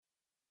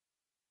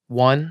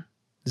1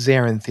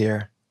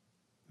 Zarenthir,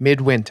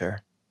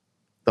 midwinter,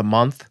 the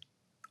month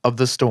of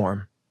the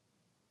storm.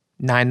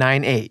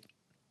 998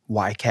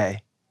 YK.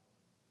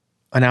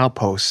 An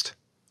outpost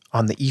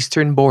on the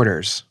eastern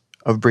borders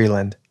of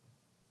Breland.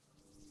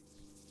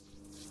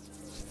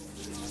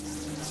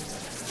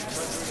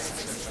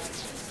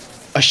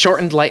 A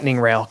shortened lightning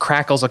rail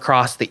crackles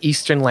across the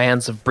eastern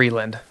lands of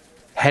Breland,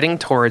 heading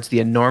towards the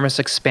enormous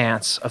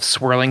expanse of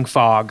swirling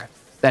fog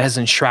that has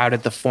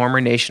enshrouded the former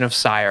nation of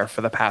Sire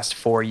for the past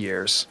 4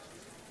 years.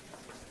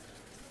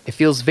 It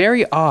feels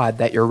very odd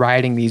that you're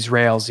riding these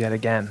rails yet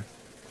again.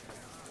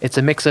 It's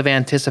a mix of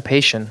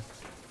anticipation,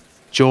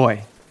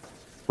 joy,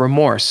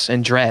 remorse,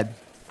 and dread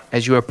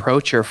as you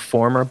approach your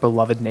former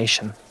beloved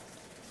nation.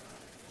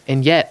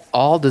 And yet,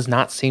 all does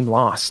not seem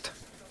lost.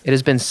 It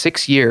has been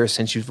 6 years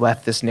since you've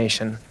left this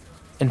nation,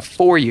 and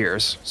 4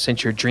 years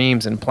since your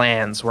dreams and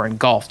plans were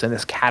engulfed in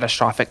this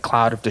catastrophic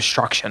cloud of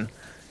destruction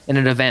in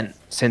an event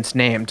since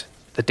named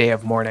the Day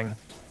of Mourning.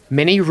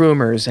 Many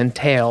rumors and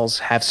tales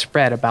have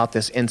spread about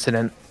this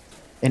incident,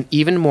 and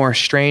even more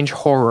strange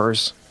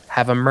horrors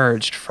have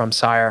emerged from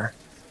Sire,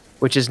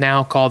 which is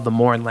now called the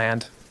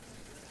Mournland.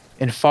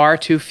 And far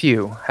too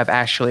few have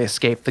actually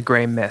escaped the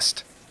gray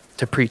mist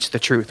to preach the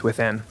truth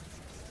within.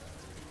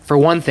 For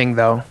one thing,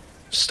 though,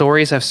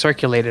 stories have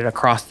circulated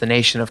across the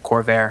nation of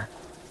Khorvaire,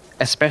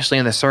 especially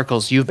in the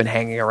circles you've been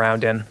hanging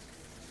around in.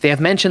 They have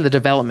mentioned the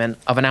development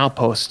of an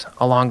outpost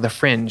along the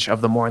fringe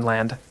of the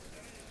Mournland,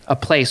 a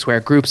place where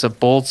groups of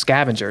bold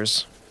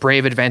scavengers,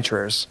 brave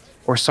adventurers,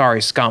 or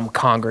sorry scum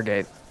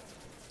congregate.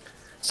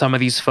 Some of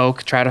these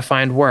folk try to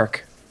find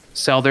work,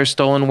 sell their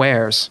stolen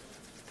wares,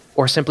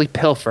 or simply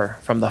pilfer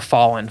from the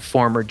fallen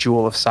former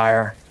jewel of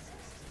Sire.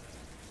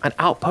 An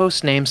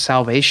outpost named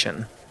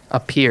Salvation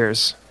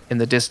appears in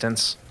the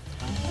distance.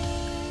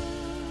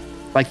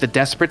 Like the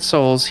desperate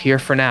souls here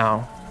for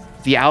now,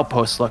 the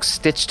outpost looks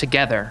stitched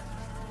together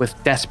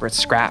with desperate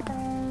scrap,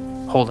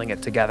 holding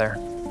it together.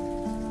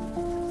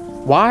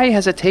 Why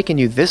has it taken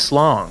you this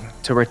long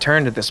to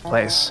return to this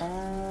place?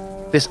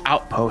 This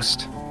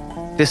outpost,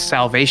 this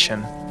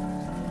salvation.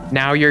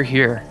 Now you're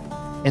here,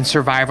 and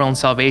survival and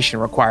salvation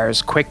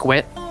requires quick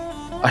wit,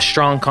 a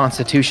strong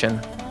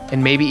constitution,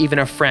 and maybe even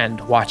a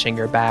friend watching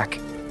your back.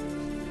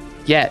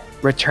 Yet,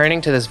 returning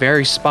to this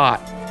very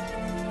spot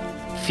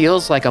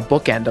feels like a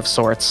bookend of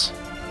sorts.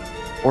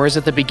 Or is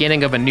it the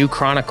beginning of a new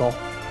chronicle?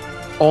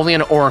 Only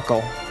an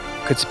oracle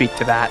could speak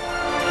to that.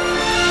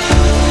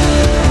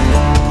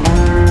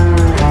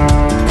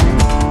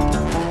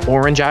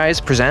 Orange Eyes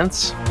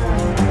presents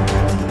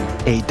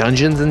a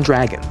Dungeons &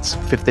 Dragons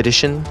 5th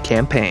edition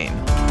campaign.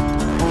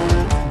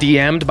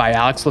 DM'd by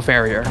Alex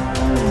LaFerrier.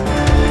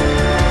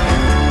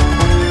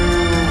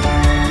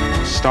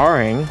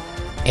 Starring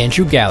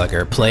Andrew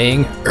Gallagher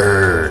playing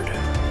Erd.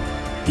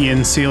 Ian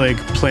Seelig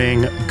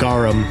playing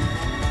Garum.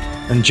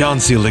 And John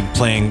Seelig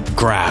playing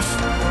Graf.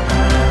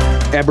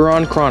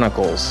 Eberron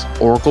Chronicles,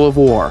 Oracle of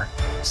War,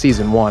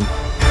 Season 1.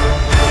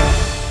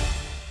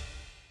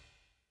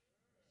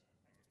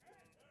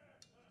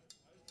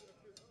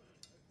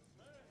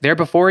 There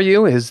before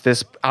you is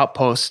this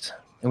outpost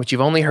in which you've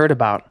only heard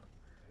about.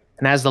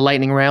 And as the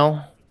lightning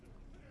rail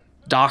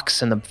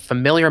docks in the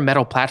familiar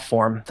metal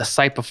platform, the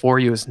sight before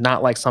you is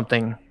not like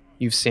something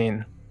you've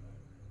seen.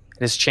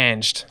 It has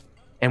changed.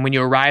 And when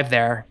you arrive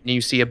there, you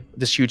see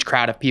this huge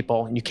crowd of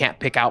people, and you can't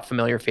pick out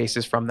familiar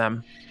faces from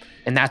them.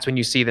 And that's when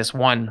you see this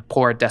one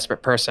poor,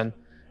 desperate person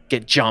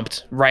get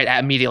jumped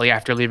immediately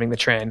after leaving the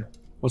train.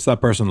 What's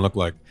that person look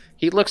like?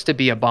 He looks to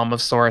be a bum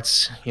of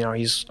sorts. You know,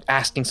 he's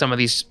asking some of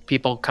these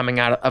people coming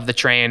out of the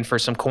train for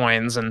some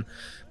coins, and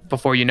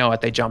before you know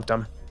it, they jumped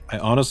him. I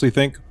honestly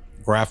think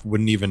Graf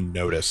wouldn't even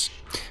notice.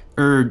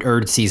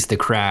 Erd sees the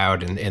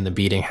crowd and the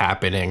beating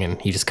happening, and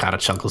he just kind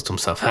of chuckles to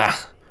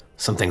himself.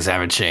 Some things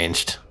haven't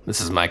changed. This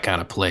is my kind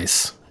of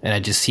place.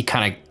 And he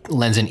kind of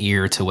lends an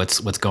ear to what's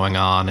going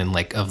on and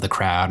like of the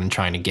crowd and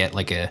trying to get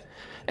like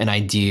an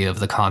idea of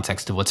the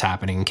context of what's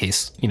happening in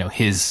case,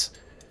 his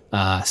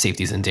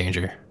safety's in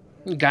danger.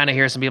 You kind of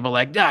hear some people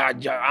like,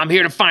 I'm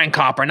here to find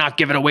copper, not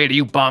give it away to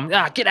you bum.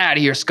 Get out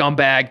of here,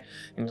 scumbag.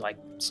 And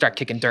start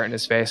kicking dirt in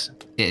his face.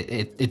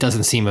 It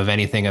doesn't seem of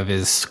anything of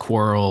his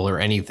quarrel or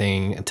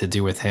anything to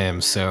do with him.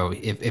 So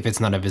if it's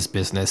none of his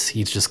business,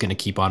 he's just going to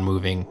keep on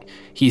moving.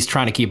 He's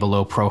trying to keep a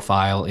low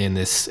profile in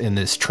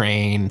this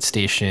train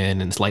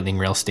station and this lightning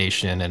rail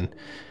station. And,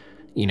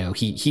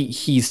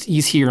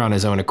 he's here on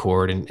his own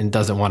accord and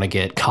doesn't want to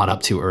get caught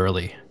up too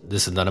early.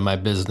 This is none of my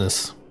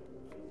business.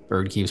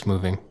 Erd keeps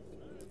moving.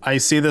 I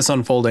see this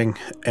unfolding,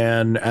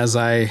 and as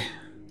I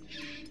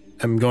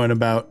am going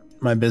about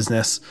my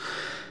business,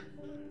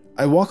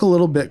 I walk a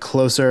little bit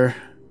closer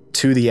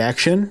to the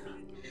action.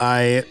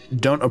 I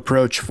don't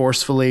approach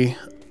forcefully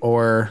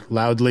or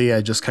loudly.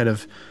 I just kind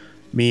of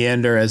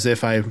meander as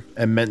if I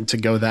am meant to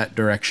go that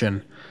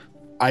direction.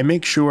 I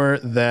make sure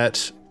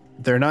that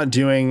they're not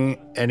doing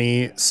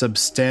any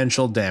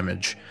substantial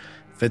damage.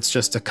 If it's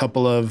just a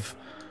couple of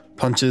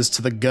punches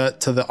to the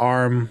gut, to the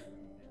arm,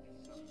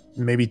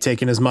 maybe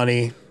taking his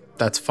money,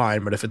 that's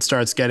fine. But if it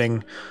starts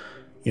getting,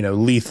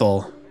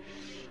 lethal,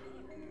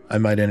 I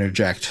might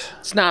interject.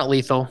 It's not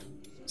lethal.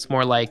 It's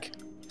more like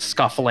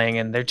scuffling,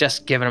 and they're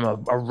just giving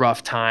him a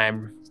rough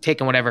time,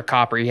 taking whatever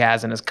copper he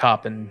has in his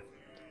cup and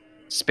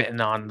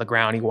spitting on the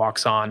ground he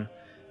walks on.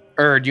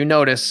 You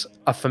notice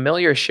a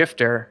familiar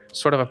shifter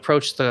sort of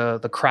approach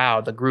the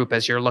crowd, the group,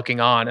 as you're looking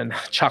on and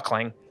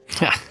chuckling.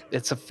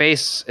 It's a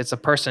face, it's a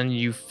person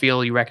you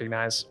feel you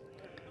recognize.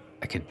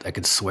 I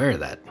could swear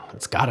that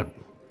it's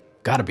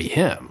gotta be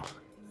him.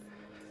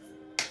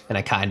 And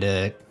I kind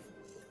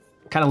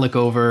of look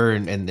over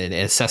and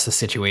assess the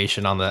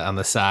situation on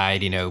the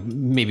side,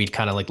 maybe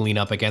kind of like lean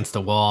up against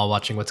the wall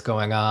watching what's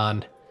going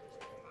on.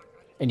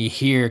 And you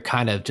hear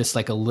kind of just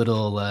like a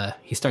little,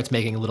 he starts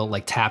making a little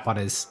like tap on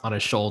his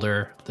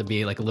shoulder to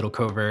be like a little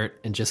covert,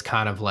 and just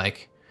kind of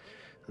like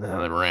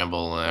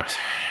ramble,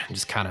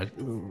 just kind of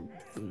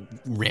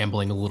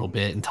rambling a little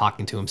bit and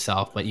talking to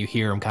himself. But you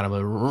hear him kind of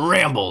a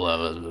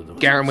ramble.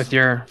 Garen, with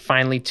your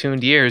finely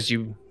tuned ears,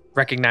 you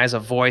recognize a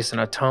voice and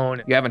a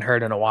tone you haven't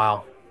heard in a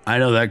while. I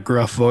know that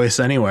gruff voice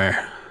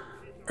anywhere.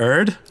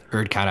 Erd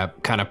kind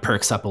of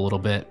perks up a little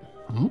bit.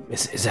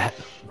 Is that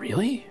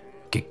really?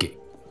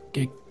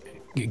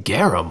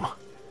 Garum,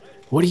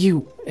 what do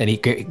you? And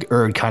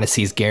Erd kind of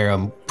sees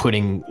Garum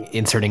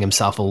inserting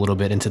himself a little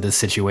bit into this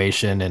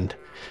situation and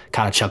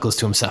kind of chuckles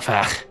to himself.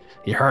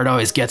 Your heart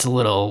always gets a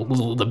little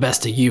the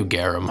best of you,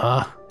 Garum,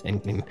 huh?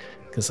 And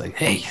because like,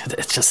 hey,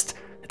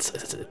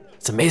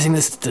 it's amazing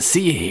to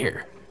see you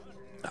here.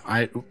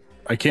 I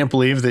can't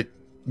believe that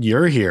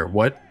you're here.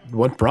 What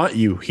brought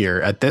you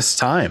here at this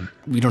time?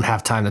 We don't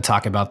have time to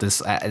talk about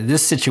this.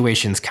 This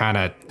situation's kind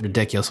of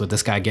ridiculous with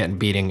this guy getting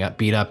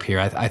beat up here.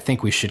 I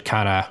think we should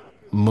kind of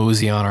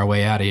mosey on our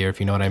way out of here, if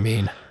you know what I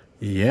mean.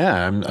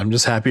 Yeah, I'm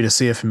just happy to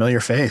see a familiar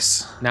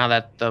face. Now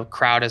that the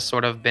crowd has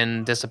sort of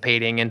been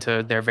dissipating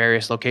into their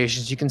various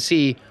locations, you can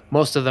see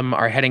most of them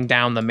are heading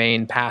down the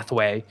main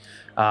pathway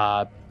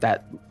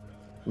that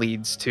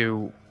leads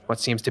to what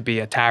seems to be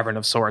a tavern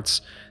of sorts.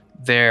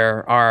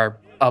 There are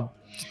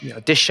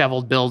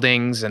disheveled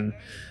buildings and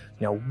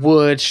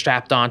wood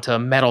strapped onto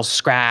metal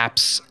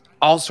scraps.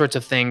 All sorts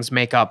of things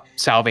make up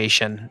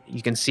Salvation.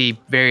 You can see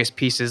various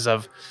pieces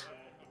of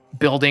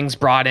buildings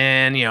brought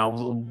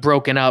in,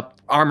 broken up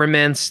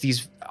armaments,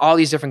 all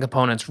these different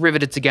components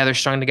riveted together,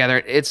 strung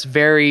together. It's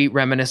very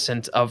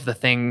reminiscent of the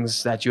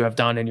things that you have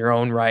done in your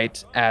own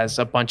right as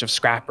a bunch of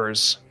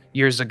scrappers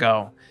years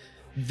ago.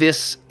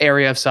 This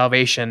area of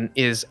Salvation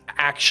is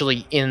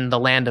actually in the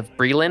land of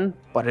Breland,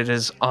 but it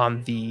is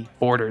on the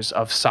borders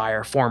of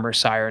Sire, former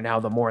Sire,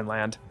 now the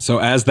Mournland. So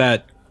as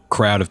that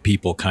crowd of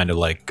people kind of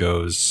like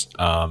goes,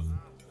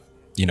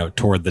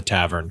 toward the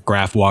tavern,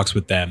 Graf walks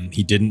with them.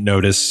 He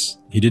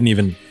didn't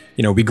even,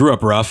 we grew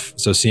up rough.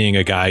 So seeing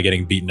a guy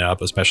getting beaten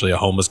up, especially a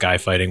homeless guy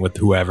fighting with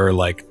whoever,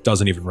 like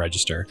doesn't even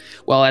register.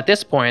 Well, at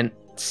this point,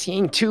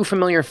 seeing two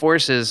familiar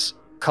forces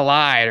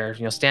collide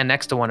or, stand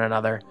next to one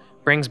another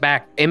brings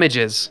back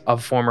images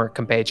of former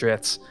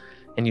compatriots.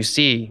 And you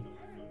see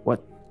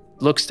what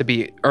looks to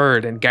be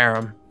Erd and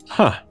Garum.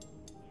 Huh.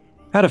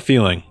 Had a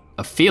feeling.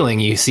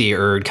 You see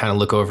Erd kind of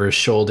look over his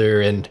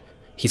shoulder, and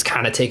he's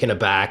kind of taken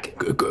aback.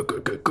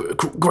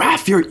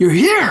 Graf, you're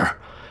here!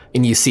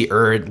 And you see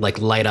Erd like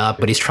light up,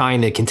 but he's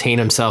trying to contain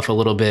himself a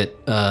little bit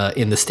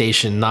in the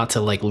station, not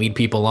to like lead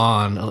people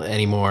on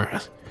anymore.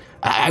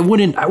 I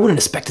wouldn't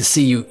expect to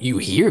see you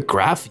here,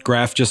 Graf.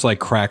 Graf just like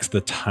cracks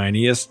the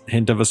tiniest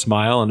hint of a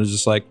smile and is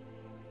just like,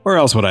 where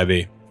else would I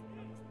be?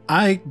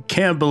 I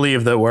can't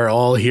believe that we're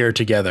all here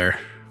together,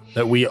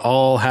 that we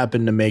all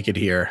happen to make it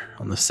here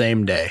on the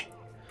same day.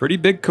 Pretty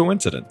big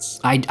coincidence.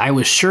 I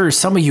was sure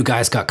some of you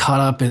guys got caught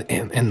up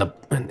in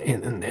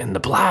the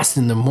blast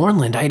in the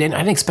Mournland. I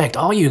didn't expect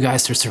all you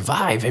guys to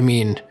survive. I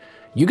mean,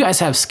 you guys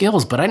have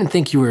skills, but I didn't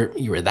think you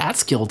were that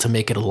skilled to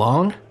make it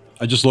along.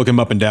 I just look him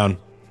up and down.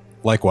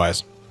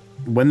 Likewise.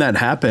 When that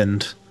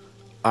happened,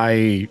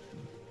 I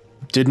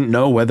didn't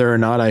know whether or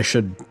not I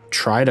should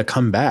try to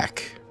come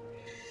back.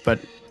 But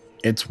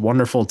it's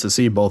wonderful to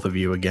see both of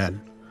you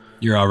again.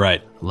 You're all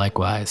right.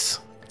 Likewise.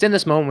 It's in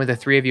this moment where the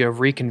three of you have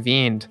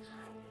reconvened,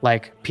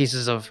 like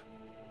pieces of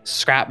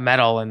scrap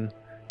metal and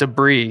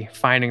debris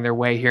finding their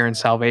way here in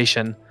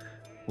Salvation.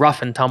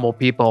 Rough and tumble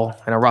people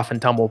in a rough and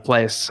tumble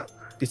place.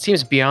 It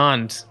seems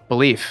beyond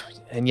belief,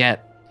 and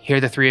yet here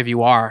the three of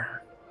you are.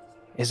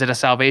 Is it a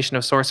salvation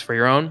of sorts for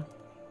your own?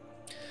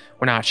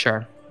 We're not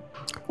sure.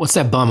 What's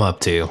that bum up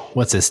to?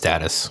 What's his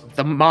status?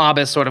 The mob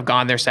has sort of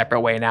gone their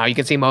separate way now. You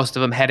can see most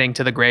of them heading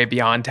to the Grave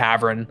Beyond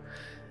Tavern.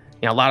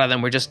 A lot of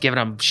them were just giving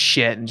him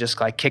shit and just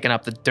like kicking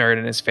up the dirt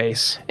in his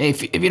face. Hey,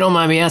 if you don't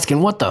mind me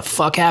asking, what the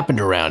fuck happened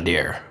around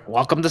here?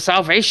 Welcome to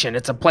Salvation.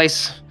 It's a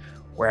place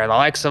where the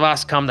likes of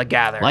us come to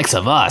gather. Likes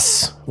of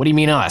us? What do you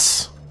mean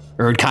us?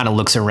 Erd kind of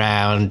looks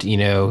around,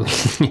 he's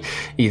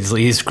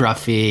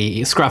scruffy.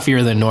 He's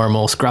scruffier than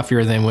normal,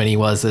 scruffier than when he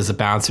was as a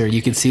bouncer.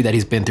 You can see that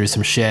he's been through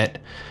some shit.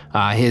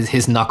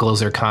 His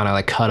knuckles are kind of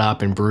like cut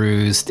up and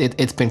bruised.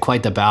 It's been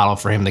quite the battle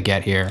for him to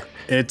get here.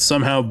 It's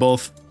somehow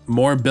both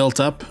more built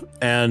up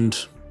and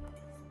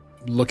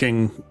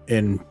looking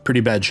in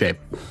pretty bad shape.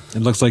 It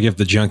looks like if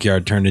the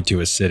junkyard turned into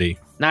a city.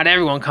 Not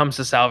everyone comes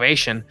to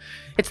Salvation.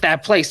 It's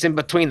that place in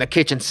between the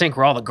kitchen sink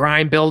where all the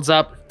grime builds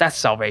up. That's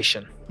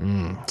Salvation.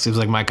 Seems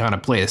like my kind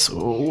of place.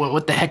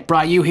 What the heck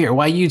brought you here?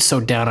 Why you so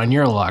down on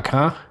your luck,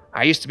 huh?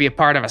 I used to be a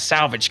part of a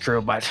salvage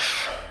crew, but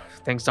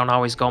things don't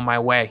always go my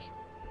way.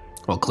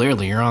 Well,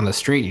 clearly you're on the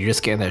street. You're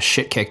just getting the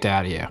shit kicked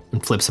out of you.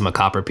 And flips him a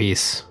copper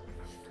piece.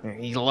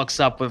 He looks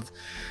up with,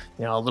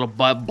 a little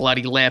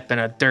bloody lip and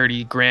a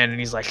dirty grin, and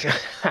he's like,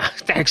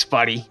 thanks,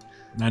 buddy.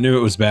 I knew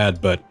it was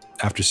bad, but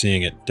after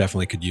seeing it,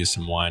 definitely could use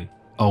some wine.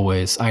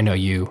 Always. I know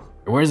you.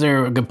 Where's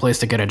there a good place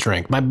to get a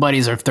drink? My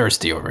buddies are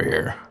thirsty over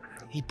here.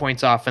 He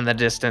points off in the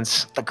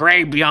distance. The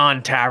Grey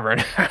Beyond Tavern.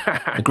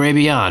 The Grey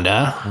Beyond,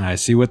 huh? I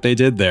see what they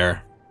did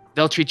there.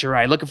 They'll treat you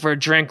right. Looking for a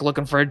drink,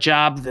 looking for a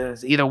job.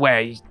 Either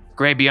way,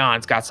 Grey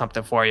Beyond's got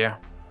something for you.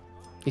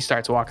 He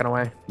starts walking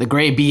away. The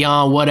Grey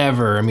Beyond,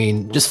 whatever. I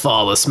mean, just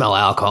follow the smell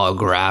of alcohol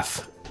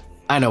graph.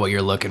 I know what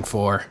you're looking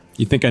for.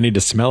 You think I need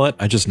to smell it?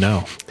 I just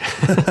know.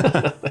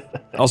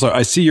 Also,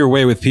 I see your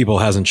way with people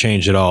hasn't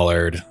changed at all,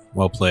 Erd.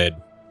 Well played.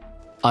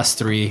 Us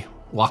three,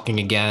 walking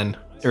again.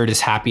 Erd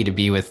is happy to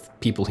be with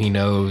people he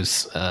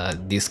knows,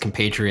 these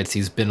compatriots.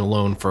 He's been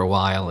alone for a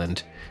while,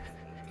 and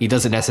he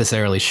doesn't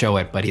necessarily show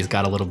it, but he's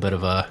got a little bit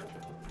of a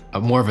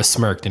more of a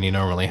smirk than he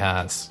normally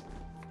has.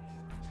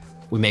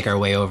 We make our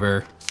way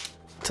over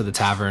to the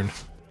tavern.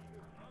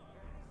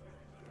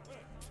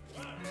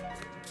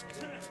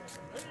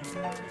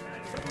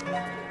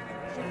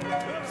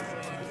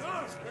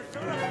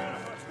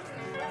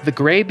 The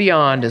Grey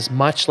Beyond is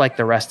much like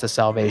the rest of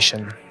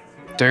Salvation.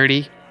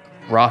 Dirty,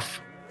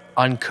 rough,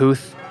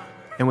 uncouth,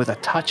 and with a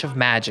touch of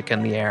magic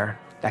in the air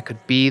that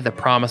could be the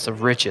promise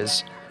of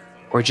riches,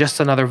 or just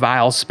another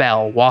vile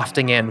spell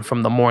wafting in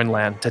from the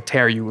Mournland to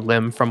tear you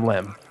limb from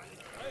limb.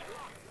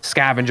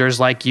 Scavengers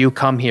like you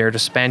come here to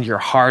spend your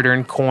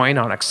hard-earned coin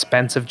on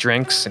expensive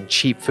drinks and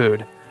cheap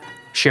food,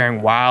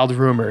 sharing wild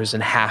rumors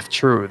and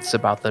half-truths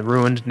about the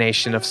ruined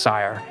nation of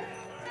Sire.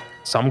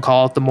 Some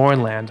call it the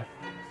Mournland,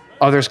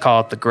 others call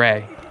it the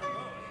Grey,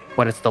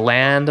 but it's the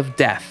land of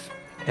death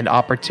and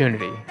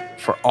opportunity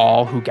for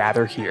all who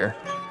gather here.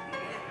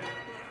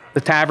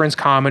 The tavern's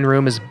common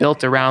room is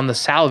built around the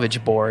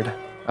salvage board,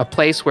 a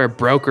place where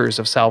brokers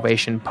of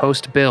Salvation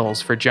post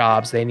bills for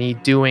jobs they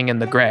need doing in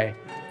the Grey.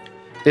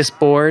 This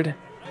board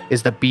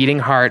is the beating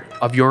heart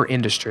of your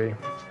industry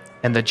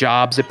and the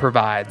jobs it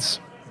provides,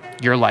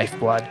 your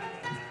lifeblood.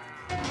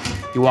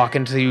 You walk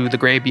into the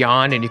Grey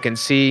Beyond and you can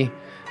see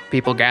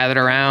people gathered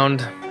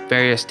around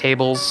various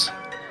tables,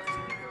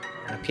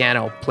 and a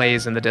piano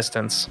plays in the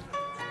distance.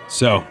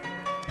 So,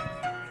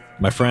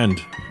 my friend,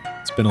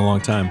 it's been a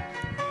long time.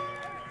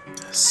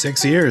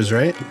 6 years,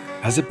 right?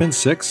 Has it been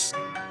 6?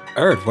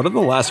 Erd, what have the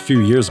last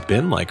few years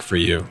been like for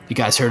you? You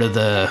guys heard of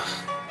the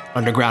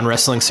underground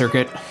wrestling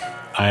circuit?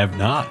 I have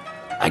not.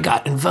 I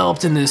got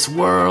enveloped in this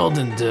world,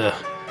 and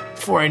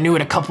before I knew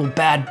it, a couple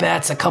bad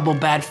bets, a couple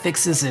bad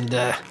fixes, and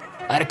I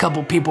had a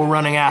couple people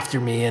running after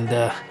me, and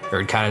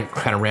Erd kind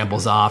of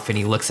rambles off, and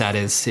he looks at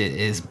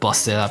his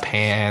busted up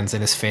hands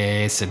and his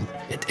face, and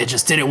it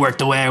just didn't work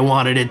the way I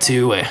wanted it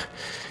to.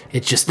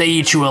 It just, they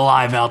eat you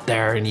alive out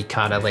there, and he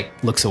kind of like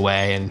looks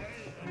away and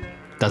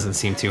doesn't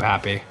seem too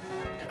happy.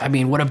 I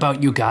mean, what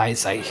about you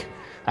guys? I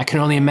can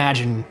only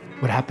imagine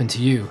what happened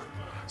to you.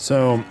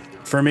 So,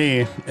 for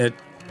me, it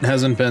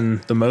hasn't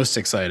been the most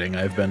exciting.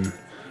 I've been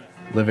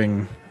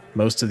living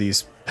most of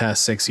these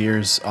past 6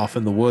 years off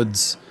in the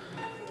woods,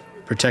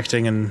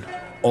 protecting an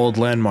old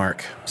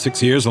landmark.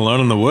 6 years alone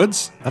in the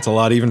woods? That's a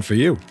lot even for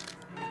you.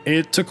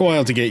 It took a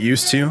while to get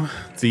used to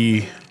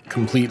the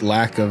complete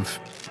lack of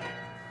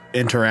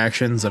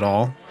interactions at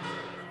all.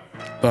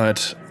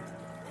 But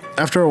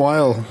after a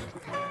while,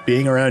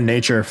 being around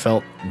nature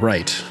felt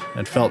right.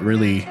 It felt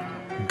really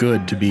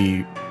good to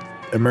be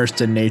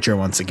immersed in nature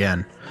once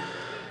again.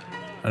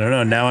 I don't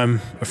know, now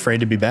I'm afraid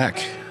to be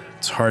back.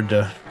 It's hard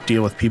to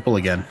deal with people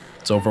again.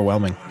 It's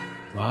overwhelming.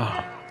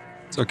 Wow.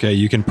 It's okay,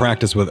 you can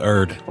practice with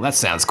Erd. Well, that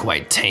sounds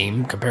quite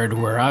tame compared to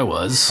where I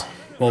was.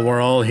 Well, we're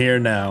all here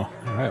now.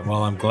 All right,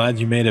 well, I'm glad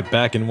you made it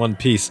back in one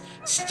piece.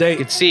 You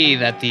could see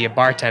that the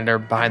bartender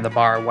behind the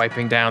bar,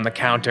 wiping down the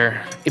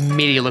counter,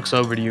 immediately looks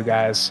over to you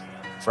guys.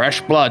 Fresh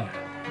blood.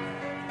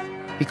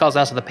 He calls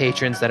out to the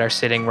patrons that are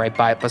sitting right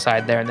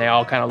beside there, and they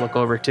all kind of look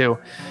over too.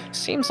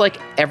 Seems like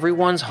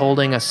everyone's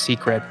holding a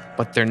secret,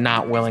 but they're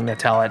not willing to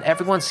tell it.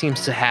 Everyone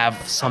seems to have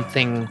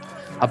something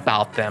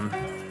about them.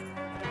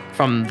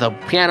 From the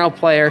piano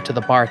player to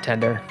the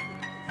bartender.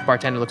 The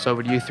bartender looks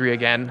over to you three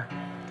again.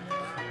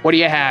 What do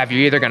you have?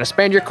 You're either going to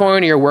spend your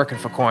coin or you're working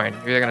for coin.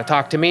 You're either going to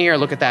talk to me or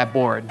look at that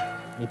board.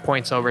 He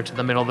points over to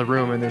the middle of the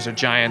room, and there's a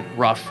giant,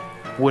 rough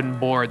wooden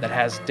board that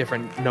has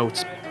different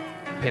notes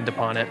pinned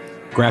upon it.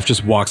 Graf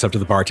just walks up to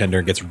the bartender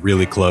and gets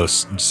really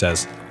close and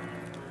says,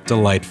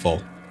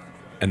 "Delightful,"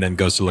 and then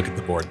goes to look at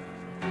the board.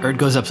 Erd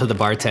goes up to the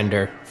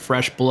bartender.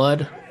 Fresh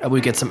blood?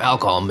 We get some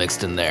alcohol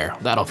mixed in there.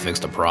 That'll fix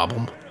the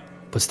problem.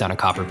 Puts down a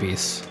copper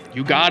piece.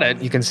 You got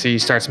it. You can see he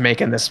starts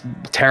making this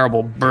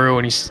terrible brew,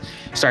 and he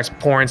starts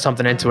pouring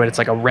something into it. It's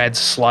like a red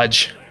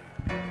sludge.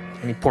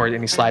 And he pours it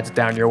and he slides it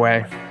down your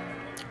way.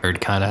 Erd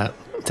kind of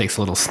Takes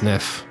a little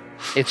sniff.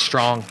 It's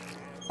strong.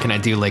 Can I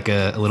do like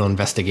a little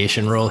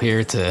investigation roll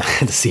here to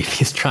see if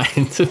he's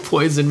trying to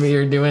poison me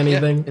or do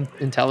anything? Yeah.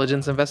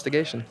 Intelligence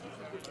investigation.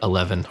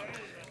 11.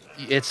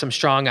 It's some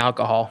strong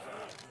alcohol.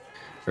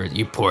 Or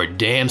you pour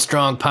damn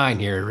strong pine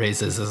here,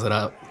 raises it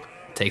up,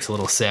 takes a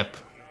little sip,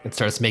 and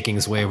starts making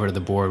his way over to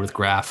the board with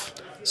Graf.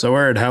 So,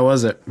 Erd, how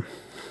was it?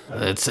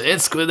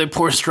 It's good they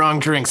pour strong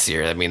drinks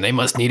here. I mean, they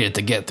must need it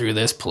to get through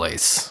this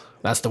place.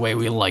 That's the way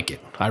we like it.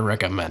 I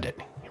recommend it.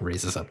 He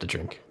raises up the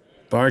drink.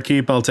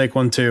 Barkeep, I'll take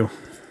one too.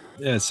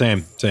 Yeah,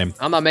 same.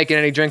 I'm not making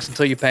any drinks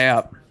until you pay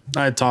up.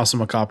 I'd toss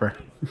him a copper.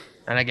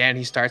 And again,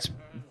 he starts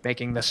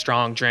making the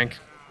strong drink.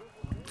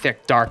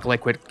 Thick, dark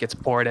liquid gets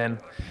poured in.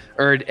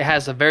 It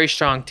has a very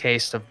strong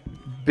taste of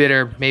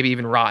bitter, maybe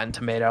even rotten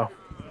tomato.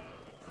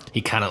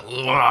 He kind of...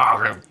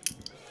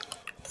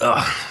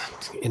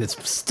 and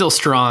it's still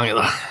strong.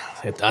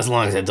 As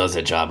long as it does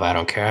the job, I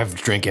don't care. I've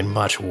drinking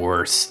much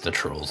worse. The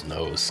troll's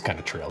nose kind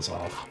of trails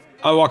off.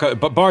 I walk up,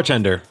 but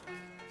bartender,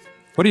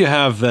 what do you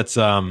have that's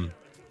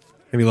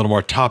maybe a little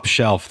more top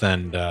shelf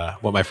than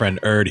what my friend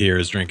Erd here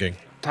is drinking?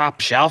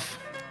 Top shelf?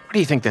 What do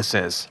you think this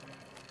is?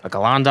 A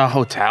Galanda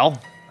hotel?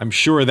 I'm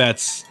sure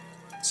that's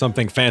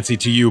something fancy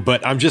to you,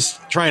 but I'm just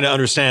trying to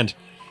understand.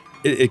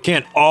 It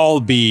can't all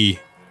be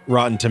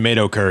rotten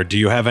tomato curd. Do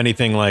you have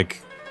anything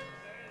like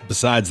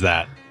besides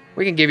that?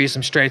 We can give you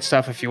some straight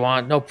stuff if you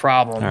want, no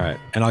problem. All right,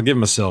 and I'll give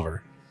him a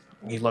silver.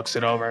 He looks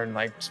it over and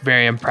is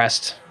very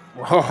impressed.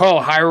 Whoa,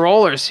 high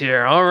rollers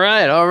here. All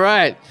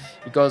right.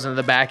 He goes into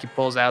the back, he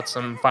pulls out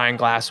some fine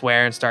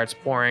glassware and starts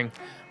pouring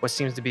what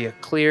seems to be a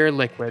clear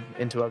liquid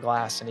into a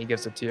glass, and he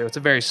gives it to you. It's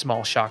a very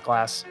small shot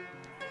glass.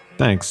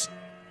 Thanks.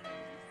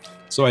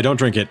 So I don't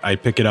drink it. I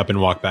pick it up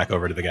and walk back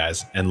over to the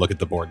guys and look at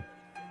the board.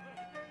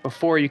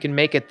 Before you can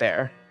make it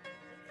there,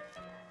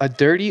 a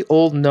dirty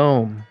old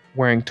gnome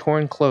wearing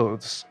torn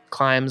clothes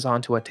climbs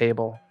onto a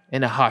table,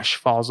 and a hush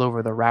falls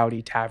over the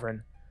rowdy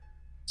tavern.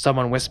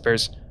 Someone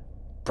whispers,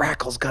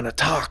 "Brackle's gonna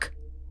talk,"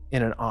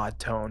 in an odd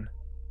tone.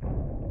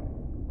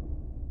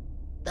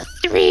 The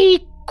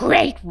three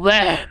great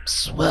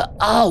worms were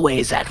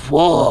always at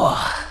war.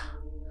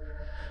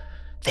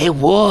 They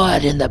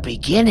warred in the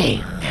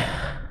beginning,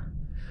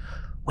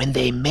 when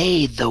they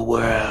made the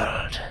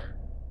world.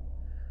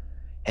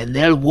 And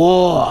they'll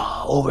war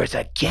over it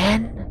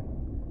again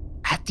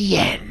at the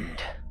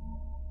end.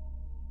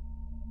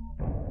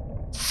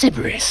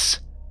 Sybaris,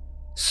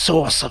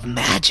 source of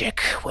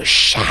magic, was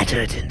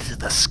shattered into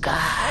the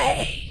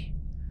sky.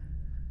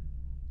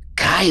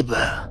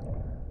 Kyber,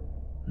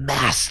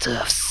 master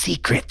of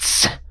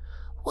secrets,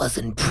 was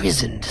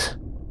imprisoned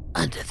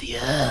under the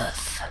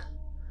earth.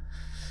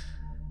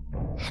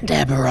 And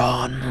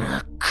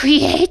Eberron,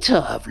 creator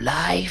of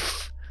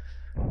life,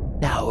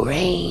 now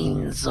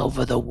reigns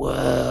over the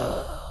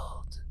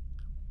world.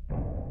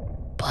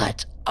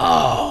 But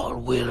all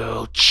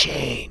will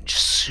change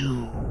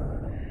soon.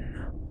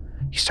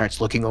 He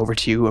starts looking over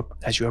to you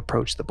as you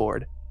approach the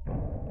board.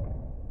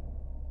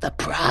 The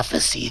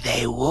prophecy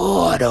they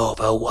warred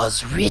over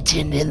was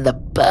written in the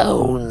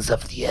bones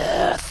of the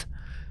earth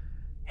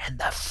and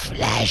the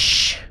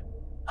flesh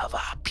of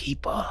our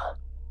people.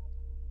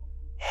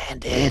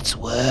 And its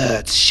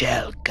words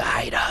shall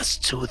guide us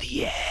to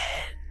the end.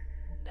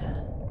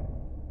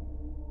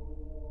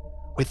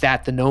 With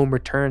that, the gnome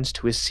returns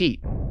to his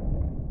seat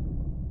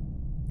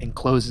and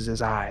closes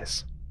his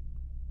eyes.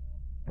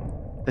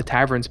 The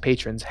tavern's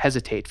patrons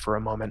hesitate for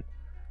a moment,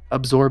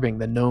 absorbing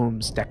the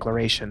gnome's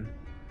declaration,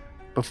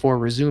 before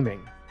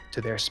resuming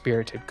to their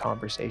spirited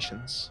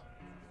conversations.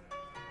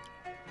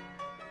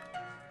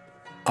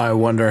 I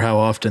wonder how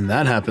often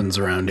that happens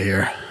around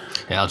here.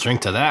 Yeah, I'll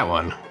drink to that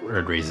one.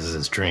 Erd raises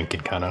his drink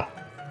and kind of...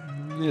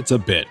 It's a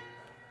bit.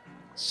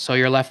 So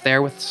you're left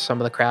there with some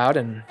of the crowd,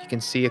 and you can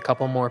see a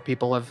couple more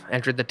people have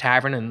entered the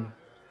tavern and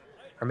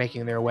are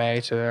making their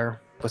way to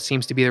what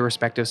seems to be their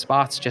respective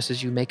spots just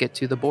as you make it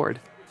to the board.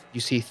 You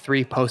see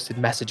 3 posted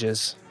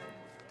messages.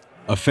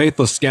 A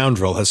faithless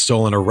scoundrel has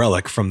stolen a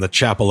relic from the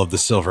Chapel of the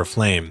Silver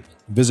Flame.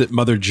 Visit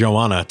Mother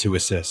Joanna to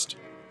assist.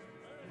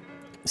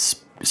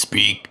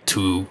 Speak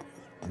to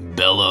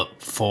Bella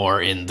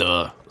 4 in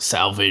the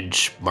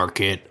salvage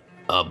market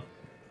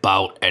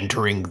about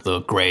entering the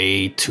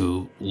gray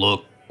to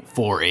look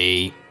for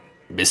a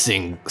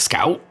missing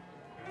scout.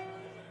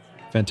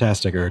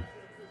 Fantastic, Erd.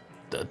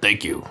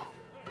 Thank you.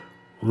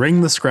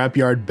 Ring the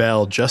scrapyard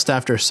bell just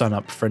after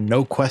sunup for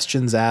no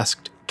questions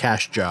asked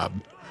cash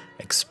job.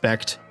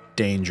 Expect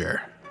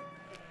danger.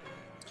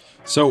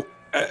 So,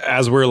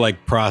 as we're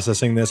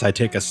processing this, I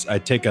take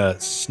a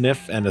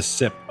sniff and a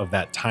sip of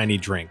that tiny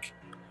drink.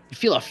 You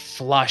feel a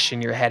flush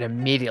in your head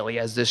immediately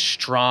as this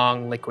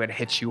strong liquid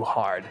hits you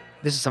hard.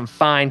 This is some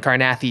fine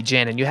Carnathi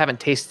gin, and you haven't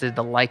tasted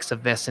the likes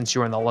of this since you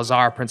were in the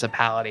Lazar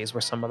Principalities,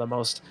 where some of the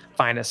most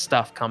finest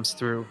stuff comes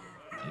through.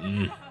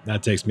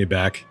 That takes me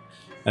back.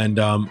 And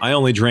I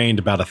only drained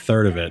about a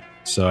third of it,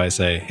 so I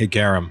say, "Hey,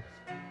 Karam,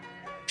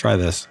 try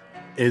this."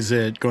 Is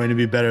it going to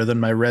be better than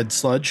my red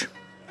sludge?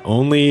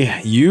 Only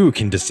you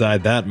can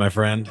decide that, my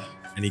friend.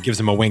 And he gives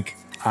him a wink.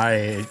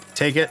 I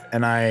take it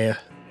and I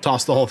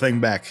toss the whole thing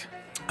back.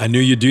 I knew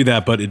you'd do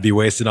that, but it'd be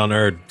wasted on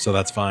Erd, so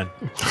that's fine.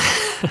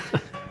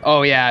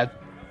 Oh, yeah.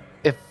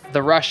 If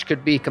the rush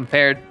could be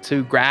compared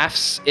to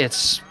Graf's,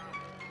 it's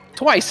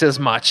twice as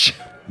much.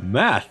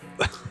 Math.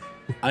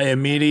 I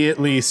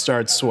immediately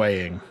start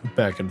swaying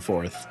back and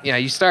forth. Yeah,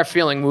 you start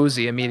feeling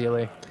woozy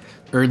immediately.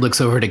 Erd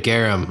looks over to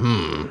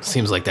Garum.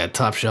 Seems like that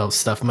top shelf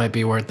stuff might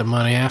be worth the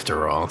money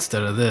after all,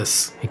 instead of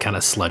this. He kind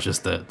of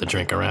sludges the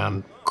drink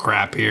around.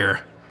 Crap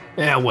here.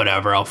 Yeah,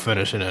 whatever, I'll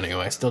finish it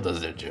anyway. Still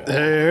does it, job. Hey,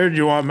 Erd,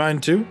 you want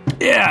mine too?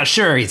 Yeah,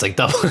 sure. He's like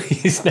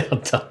he's now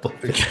double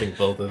fisting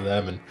both of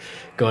them and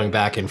going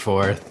back and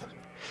forth.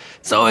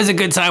 It's always a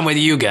good time with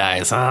you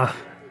guys, huh?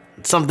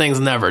 Some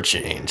things never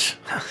change.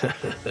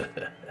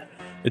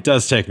 It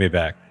does take me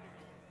back.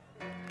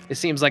 It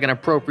seems like an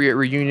appropriate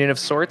reunion of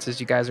sorts as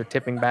you guys are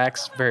tipping back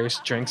various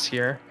drinks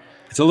here.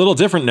 It's a little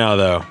different now,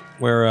 though,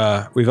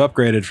 where we've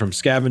upgraded from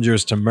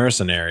scavengers to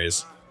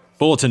mercenaries.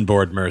 Bulletin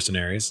board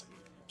mercenaries.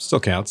 Still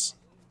counts.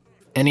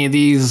 Any of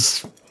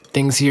these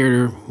things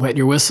here wet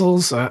your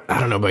whistles? I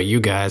don't know about you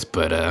guys,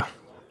 but I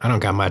don't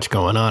got much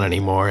going on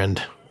anymore, and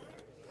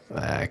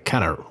I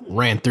kind of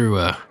ran through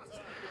a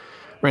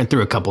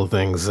couple of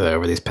things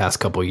over these past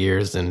couple of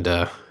years, and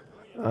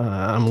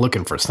I'm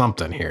looking for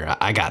something here.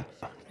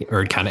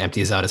 Erd kind of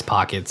empties out his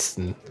pockets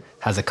and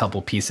has a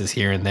couple pieces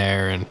here and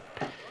there, and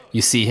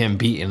you see him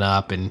beaten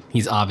up, and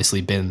he's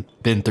obviously been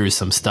through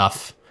some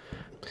stuff.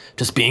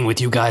 Just being with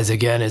you guys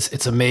again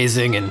it's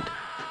amazing, and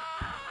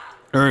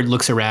Erd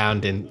looks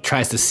around and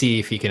tries to see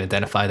if he can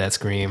identify that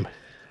scream.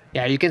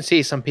 Yeah, you can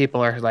see some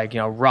people are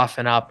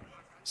roughing up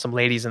some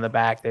ladies in the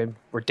back. They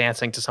were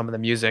dancing to some of the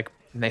music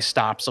and they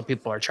stopped, so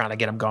people are trying to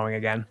get them going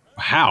again.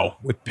 How?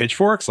 With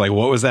pitchforks? Like,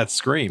 what was that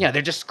scream? Yeah,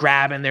 they're just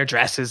grabbing their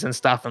dresses and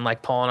stuff and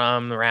pulling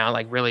them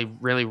around, really,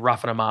 really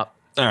roughing them up.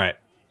 All right,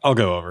 I'll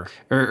go over.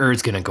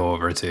 Erd's gonna go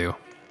over too.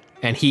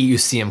 And you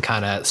see him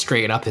kind of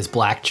straighten up his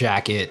black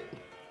jacket,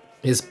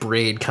 his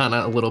braid kind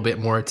of a little bit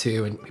more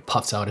too, and he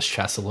puffs out his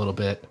chest a little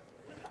bit.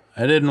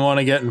 I didn't want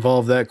to get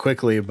involved that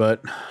quickly,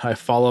 but I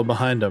follow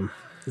behind him.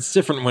 It's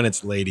different when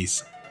it's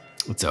ladies.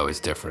 It's always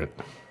different.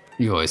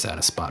 You always had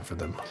a spot for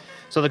them.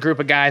 So the group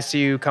of guys see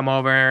you come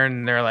over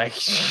and they're like,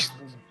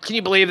 "Can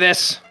you believe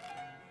this?"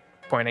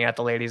 Pointing at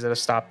the ladies that have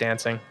stopped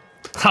dancing.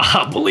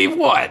 Haha, believe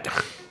what?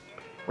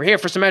 "We're here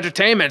for some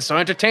entertainment, so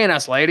entertain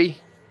us, lady."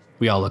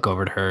 We all look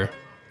over to her.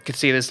 You can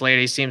see this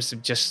lady seems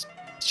to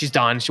she's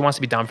done. She wants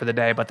to be done for the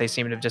day, but they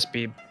seem to just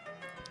be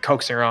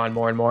coaxing her on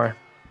more and more.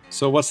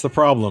 So what's the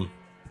problem?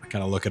 I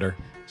kind of look at her.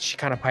 She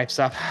kind of pipes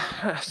up.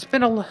 "It's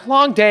been a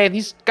long day.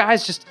 These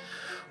guys just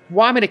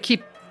want me to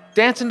keep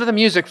dancing to the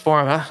music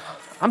for them.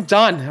 I'm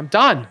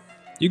done.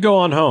 You go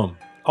on home.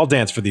 I'll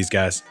dance for these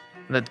guys.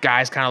 And the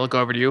guys kind of look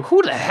over to you.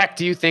 "Who the heck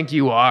do you think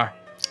you are?"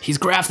 He's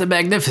Graf the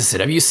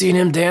Magnificent. Have you seen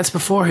him dance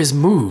before? His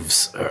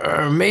moves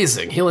are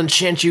amazing. He'll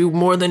enchant you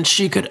more than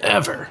she could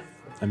ever.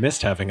 I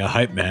missed having a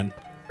hype man.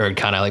 Erd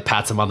kind of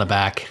pats him on the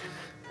back.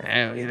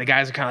 And the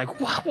guys are kind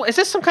of like, what? Is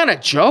this some kind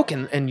of joke?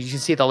 And you can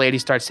see the lady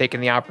starts taking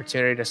the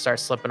opportunity to start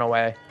slipping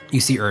away. You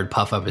see Erd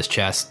puff up his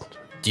chest.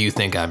 Do you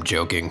think I'm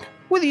joking?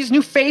 With these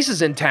new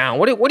faces in town,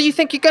 what do you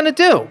think you're gonna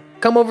do?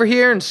 Come over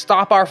here and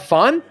stop our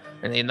fun?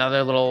 And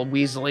another little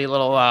weaselly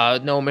little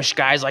gnomish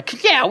guy's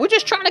like, "Yeah, we're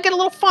just trying to get a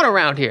little fun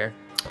around here."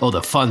 Oh,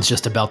 the fun's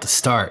just about to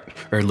start.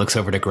 Erd looks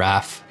over to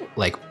Graf,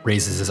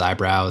 raises his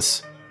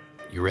eyebrows.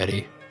 You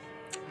ready?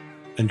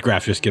 And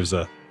Graf just gives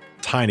a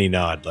tiny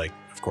nod,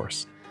 of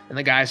course. And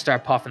the guys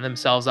start puffing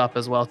themselves up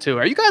as well, too.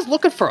 "Are you guys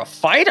looking for a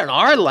fight on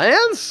our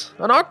lands?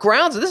 On our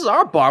grounds? This is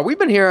our bar. We've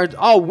been here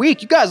all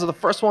week. You guys are the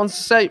first ones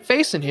to say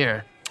face in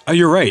here." Oh,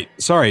 you're right.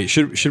 Sorry.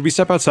 Should we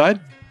step outside?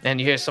 And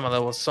you hear some of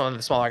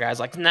the smaller guys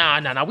like,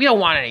 no, we don't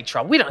want any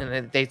trouble. We don't.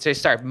 And they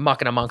start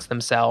mucking amongst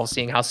themselves,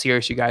 seeing how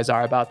serious you guys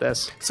are about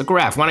this. So,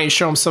 Graf, why don't you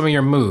show him some of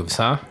your moves,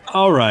 huh?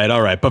 All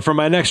right. But for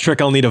my next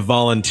trick, I'll need a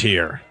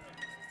volunteer.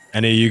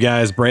 Any of you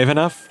guys brave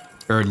enough?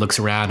 Erd looks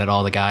around at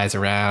all the guys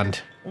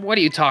around. "What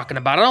are you talking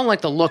about? I don't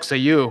like the looks of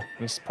you."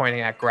 He's pointing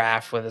at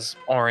Graf with his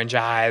orange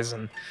eyes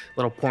and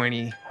little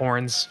pointy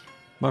horns.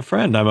 My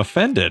friend, I'm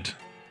offended.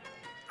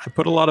 I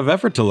put a lot of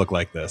effort to look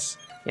like this.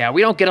 "Yeah,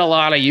 we don't get a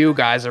lot of you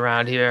guys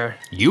around here."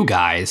 You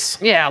guys?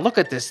 "Yeah, look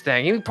at this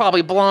thing. He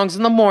probably belongs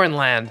in the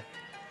Mornland."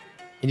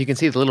 And you can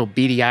see the little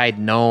beady-eyed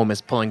gnome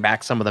is pulling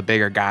back some of the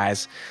bigger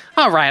guys.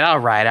 All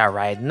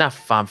right. Enough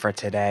fun for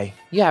today.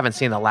 You haven't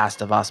seen the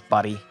last of us,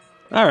 buddy."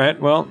 All right,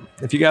 well,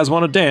 if you guys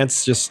want to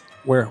dance, just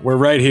we're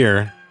right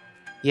here.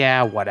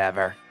 "Yeah,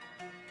 whatever."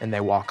 And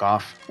they walk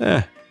off.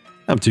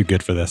 I'm too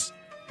good for this.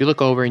 You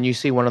look over and you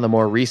see one of the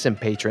more recent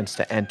patrons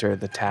to enter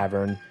the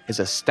tavern is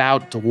a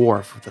stout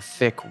dwarf with a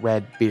thick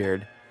red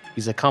beard.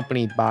 He's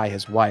accompanied by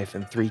his wife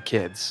and 3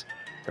 kids.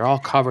 They're all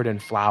covered in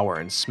flour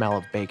and smell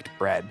of baked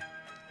bread.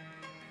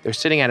 They're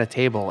sitting at a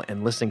table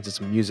and listening to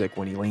some music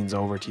when he leans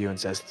over to you and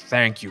says,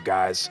 "Thank you,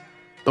 guys.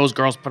 Those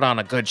girls put on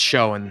a good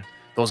show and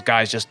those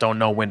guys just don't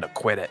know when to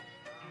quit it.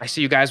 I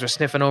see you guys are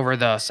sniffing over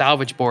the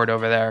salvage board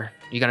over there.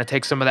 You gonna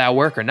take some of that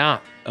work or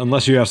not?"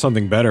 Unless you have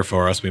something better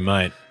for us, we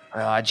might.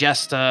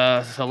 just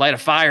to light a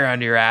fire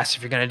under your ass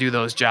if you're going to do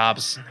those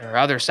jobs. There are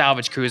other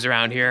salvage crews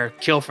around here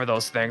kill for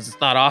those things. It's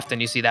not often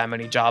you see that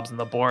many jobs on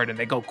the board, and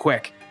they go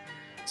quick.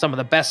 Some of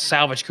the best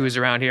salvage crews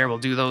around here will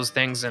do those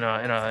things in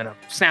a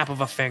snap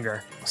of a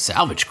finger.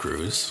 Salvage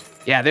crews?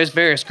 Yeah, there's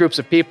various groups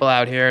of people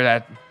out here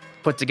that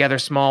put together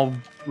small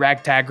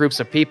ragtag groups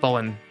of people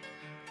and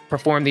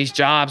perform these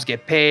jobs,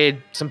 get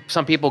paid.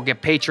 Some people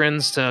get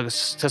patrons to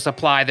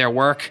supply their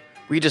work.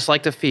 We just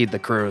like to feed the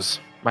crews.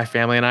 My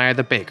family and I are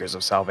the bakers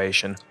of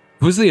salvation.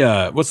 Who's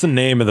the, what's the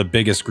name of the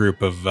biggest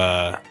group of,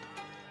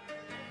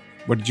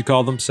 what did you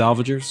call them?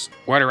 Salvagers?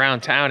 Word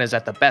around town is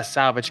that the best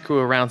salvage crew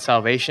around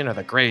Salvation are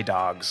the Grey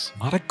Dogs.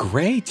 A lot of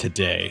gray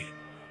today.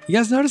 You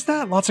guys notice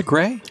that? Lots of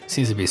gray?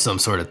 Seems to be some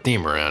sort of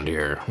theme around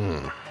here.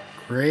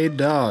 Gray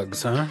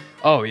dogs, huh?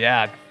 Oh,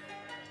 yeah.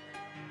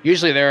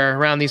 Usually they're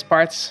around these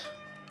parts,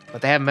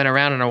 but they haven't been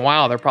around in a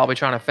while. They're probably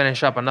trying to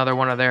finish up another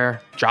one of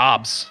their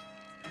jobs.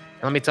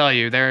 And let me tell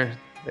you, they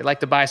like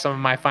to buy some of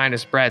my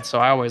finest bread, so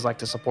I always like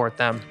to support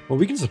them. Well,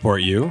 we can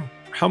support you.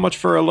 How much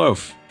for a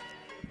loaf?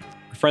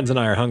 My friends and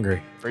I are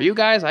hungry. For you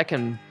guys, I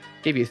can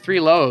give you 3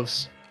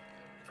 loaves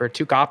for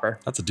 2 copper.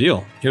 That's a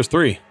deal. Here's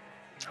 3.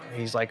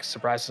 He's like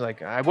surprised. He's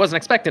like, I wasn't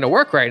expecting to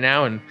work right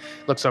now, and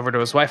looks over to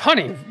his wife.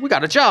 Honey, we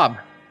got a job.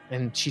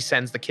 And she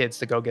sends the kids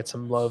to go get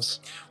some loaves.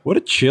 What do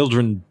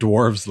children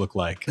dwarves look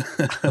like?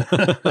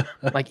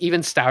 Like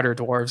even stouter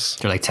dwarves.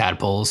 They're like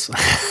tadpoles.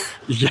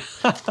 Yeah.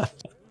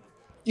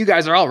 You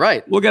guys are all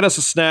right. We'll get us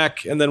a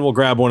snack, and then we'll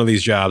grab one of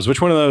these jobs.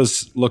 Which one of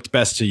those looked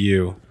best to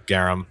you,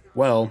 Garum?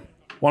 Well,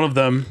 one of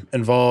them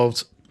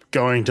involved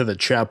going to the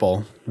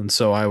chapel, and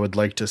so I would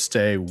like to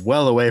stay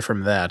well away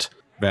from that.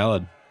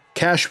 Valid.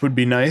 Cash would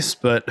be nice,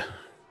 but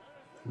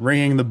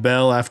ringing the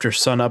bell after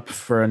sunup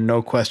for a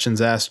no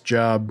questions asked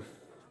job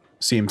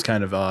seems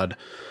kind of odd.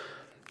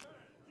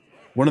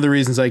 One of the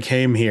reasons I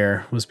came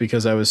here was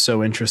because I was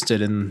so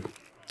interested in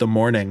the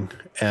morning,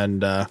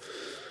 and I'd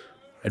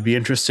be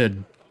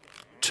interested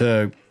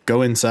to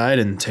go inside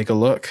and take a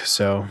look.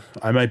 So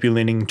I might be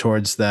leaning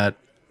towards that,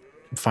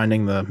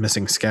 finding the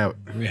missing scout.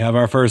 We have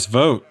our first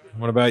vote.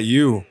 What about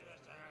you,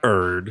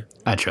 Erd?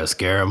 I trust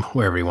Garum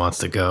wherever he wants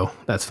to go.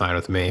 That's fine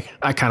with me.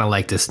 I kind of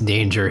like this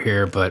danger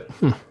here, but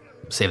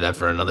save that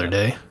for another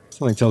day.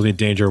 Something tells me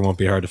danger won't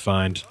be hard to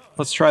find.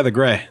 Let's try the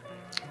gray.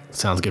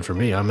 Sounds good for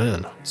me. I'm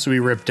in. So we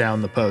rip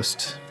down the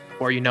post.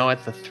 Before you know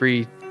it, the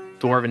 3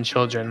 dwarven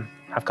children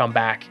have come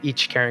back,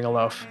 each carrying a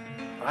loaf.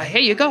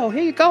 Here you go,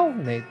 here you go.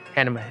 And they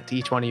hand them to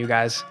each one of you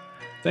guys.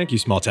 Thank you,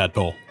 small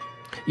tadpole.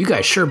 You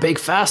guys sure bake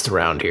fast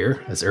around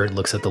here, as Erd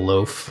looks at the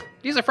loaf.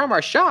 These are from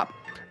our shop.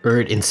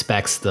 Erd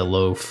inspects the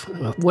loaf.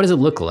 What does it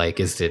look like?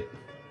 Does it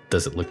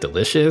look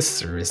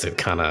delicious, or is it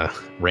kind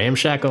of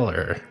ramshackle,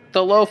 or?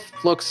 The loaf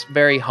looks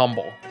very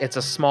humble. It's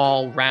a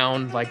small,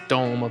 round, like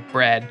dome of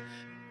bread.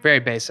 Very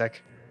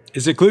basic.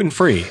 Is it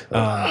gluten-free?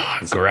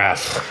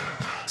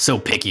 Graph. So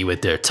picky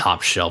with their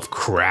top shelf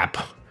crap.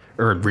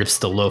 Erd rips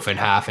the loaf in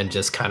half and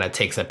just kind of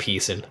takes a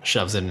piece and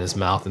shoves it in his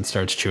mouth and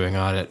starts chewing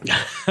on it.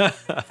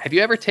 Have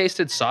you ever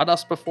tasted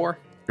sawdust before?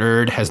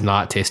 Erd has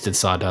not tasted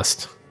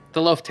sawdust.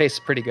 The loaf tastes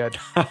pretty good.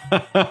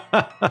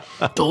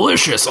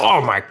 Delicious.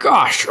 Oh my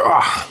gosh.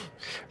 Oh.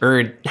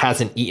 Erd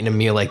hasn't eaten a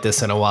meal like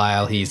this in a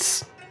while.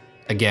 He's,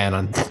 again,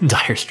 on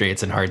dire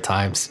straits and hard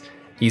times.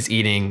 He's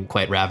eating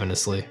quite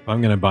ravenously.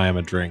 I'm going to buy him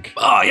a drink.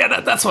 Oh, yeah,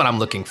 that's what I'm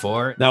looking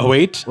for. Now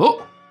wait.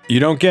 Oh, You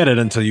don't get it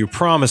until you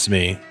promise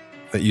me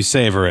that you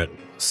savor it.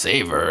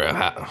 savor.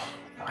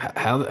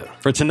 How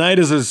For tonight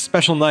is a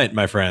special night,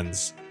 my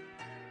friends.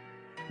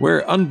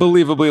 We're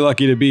unbelievably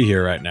lucky to be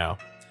here right now.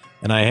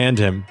 And I hand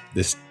him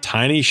this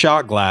tiny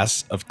shot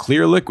glass of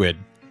clear liquid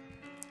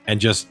and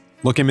just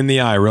look him in the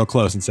eye real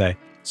close and say,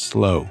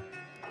 slow.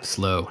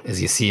 slow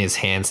as you see his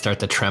hands start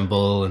to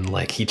tremble and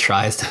like he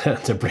tries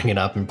to bring it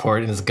up and pour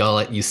it in his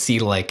gullet. You see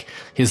like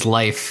his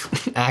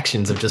life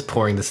actions of just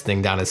pouring this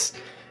thing down his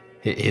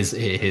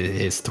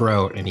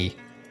throat, and he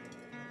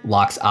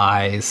locks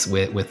eyes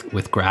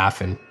with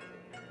Graf and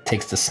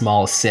takes the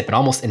smallest sip and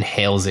almost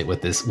inhales it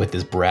with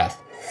his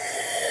breath.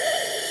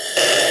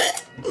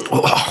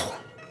 Oh.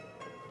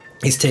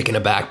 He's taken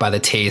aback by the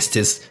taste.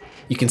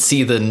 You can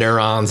see the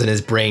neurons in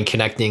his brain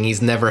connecting.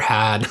 He's never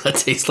had a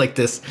taste like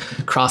this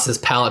cross his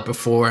palate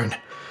before. And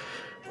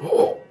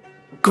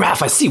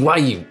Graf, I see why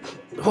you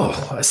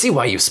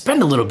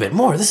spend a little bit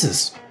more. This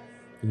is...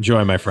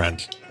 Enjoy, my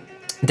friend.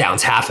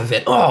 Downs half of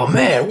it. Oh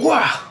man,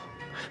 wow.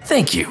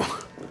 Thank you.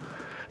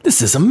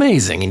 This is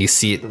amazing. And you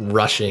see it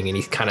rushing, and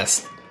you kind of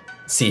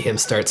see him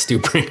start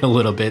stooping a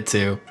little bit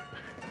too.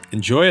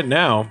 Enjoy it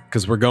now,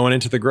 because we're going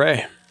into the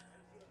gray.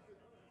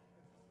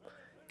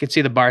 You can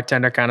see the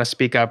bartender kind of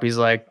speak up. He's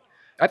like,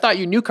 I thought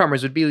you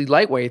newcomers would be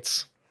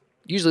lightweights.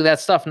 Usually that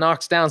stuff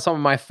knocks down some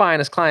of my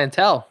finest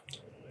clientele.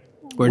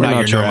 We're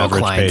not your normal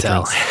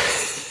clientele.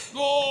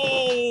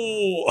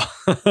 Oh!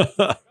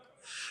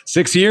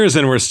 6 years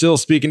and we're still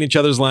speaking each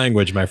other's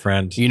language, my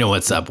friend. You know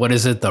what's up. What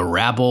is it? The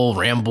ramble,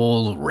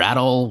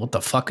 rattle? What the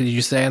fuck did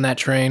you say on that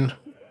train?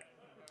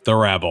 The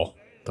rabble.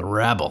 The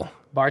rabble.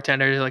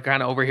 Bartender like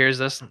kind of overhears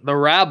this. The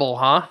rabble,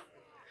 huh?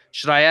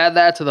 Should I add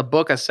that to the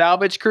book of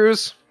salvage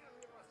crews?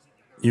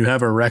 You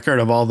have a record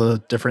of all the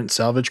different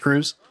salvage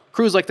crews?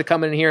 Crews like to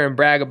come in here and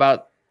brag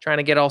about trying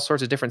to get all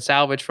sorts of different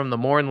salvage from the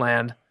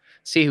Mournland.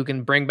 See who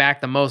can bring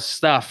back the most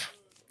stuff.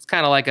 It's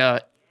kind of like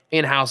a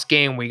in-house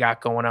game we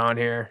got going on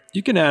here.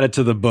 You can add it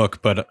to the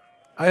book, but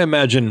I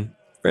imagine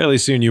fairly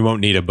soon you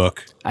won't need a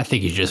book. I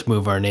think you just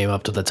move our name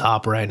up to the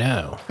top right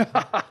now.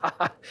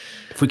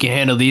 If we can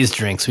handle these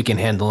drinks, we can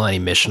handle any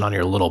mission on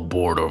your little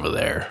board over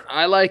there.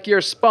 I like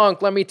your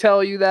spunk, let me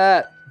tell you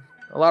that.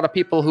 A lot of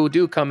people who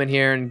do come in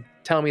here and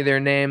tell me their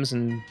names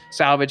and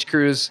salvage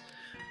crews,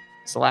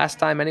 it's the last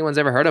time anyone's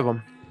ever heard of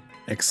them.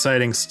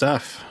 Exciting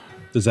stuff.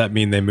 Does that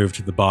mean they move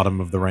to the bottom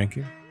of the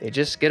ranking? They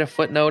just get a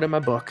footnote in my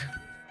book.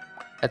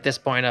 At this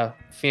point, a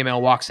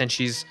female walks in.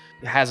 She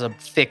has a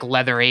thick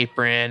leather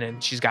apron,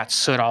 and she's got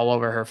soot all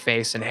over her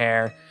face and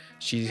hair.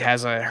 She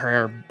has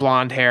her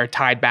blonde hair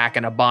tied back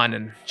in a bun,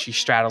 and she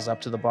straddles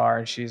up to the bar,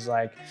 and she's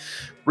like,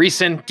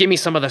 "Reeson, give me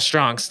some of the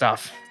strong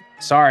stuff.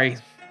 Sorry,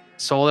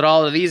 sold it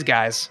all to these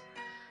guys."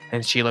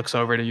 And she looks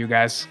over to you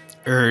guys.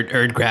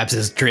 Erd grabs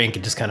his drink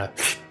and just kind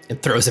of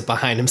and throws it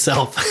behind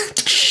himself.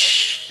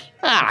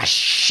 Ah,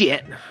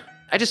 shit.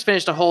 I just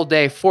finished a whole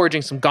day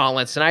forging some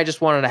gauntlets, and I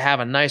just wanted to have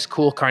a nice,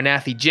 cool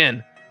Carnathi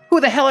gin. Who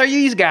the hell are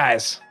these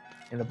guys?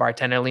 And the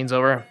bartender leans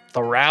over.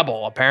 The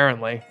rabble,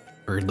 apparently.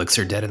 Erd looks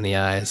her dead in the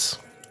eyes.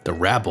 The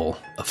rabble,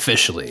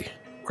 officially.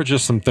 We're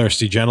just some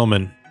thirsty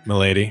gentlemen,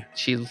 milady.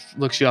 She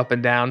looks you up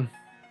and down.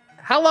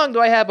 How long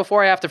do I have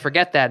before I have to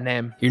forget that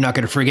name? You're not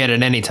going to forget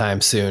it anytime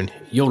soon.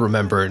 You'll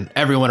remember it.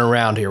 Everyone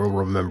around here will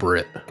remember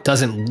it.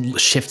 Doesn't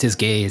shift his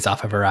gaze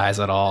off of her eyes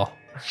at all.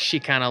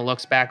 She kind of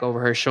looks back over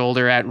her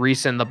shoulder at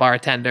Reeson, the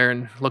bartender,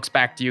 and looks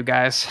back to you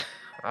guys.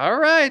 All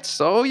right,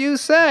 so you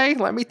say.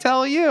 Let me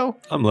tell you.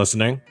 I'm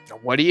listening.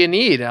 What do you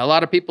need? A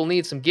lot of people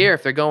need some gear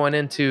if they're going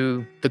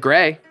into the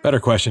Gray. Better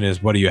question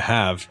is, what do you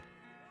have?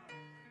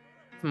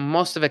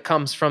 Most of it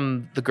comes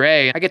from the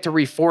Gray. I get to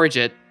reforge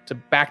it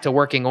back to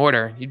working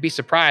order. You'd be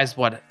surprised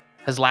what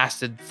has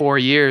lasted 4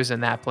 years in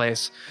that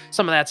place.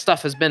 Some of that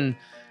stuff has been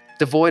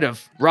devoid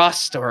of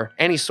rust or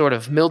any sort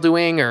of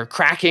mildewing or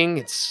cracking.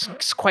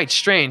 It's quite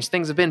strange.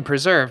 Things have been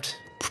preserved.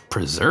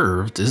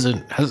 Preserved?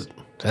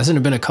 Hasn't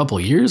it been a couple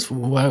years?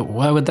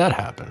 Why would that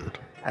happen?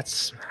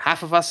 That's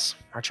half of us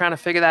are trying to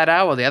figure that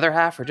out, while the other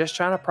half are just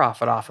trying to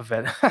profit off of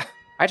it.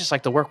 I just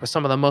like to work with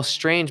some of the most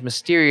strange,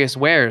 mysterious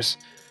wares.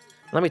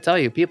 Let me tell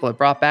you, people have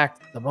brought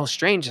back the most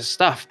strangest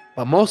stuff,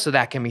 but most of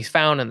that can be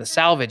found in the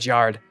salvage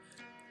yard.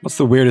 What's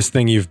the weirdest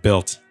thing you've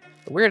built?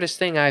 The weirdest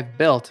thing I've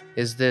built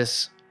is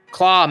this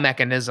claw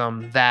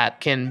mechanism that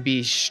can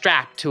be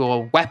strapped to a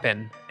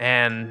weapon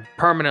and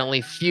permanently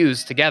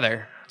fused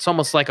together. It's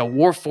almost like a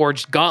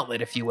warforged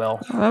gauntlet, if you will.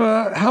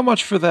 How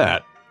much for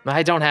that?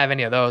 I don't have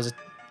any of those.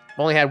 I've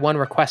only had one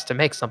request to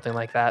make something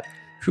like that.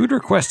 Who'd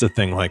request a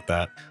thing like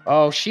that?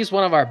 Oh, she's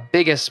one of our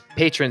biggest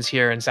patrons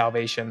here in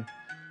Salvation.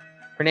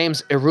 Her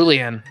name's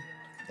Irulian,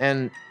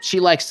 and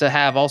she likes to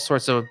have all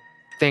sorts of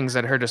things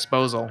at her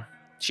disposal.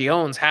 She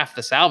owns half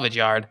the salvage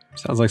yard.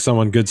 Sounds like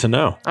someone good to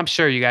know. I'm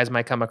sure you guys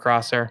might come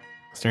across her.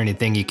 Is there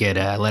anything you could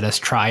let us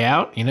try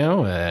out?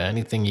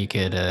 Anything you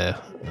could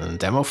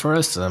demo for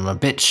us? I'm a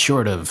bit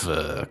short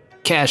of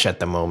cash at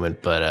the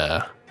moment,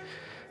 but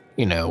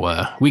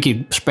we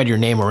could spread your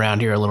name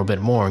around here a little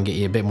bit more and get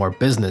you a bit more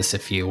business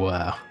if you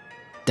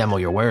demo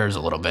your wares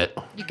a little bit.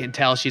 You can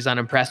tell she's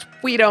unimpressed.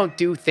 We don't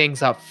do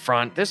things up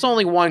front. There's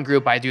only one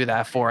group I do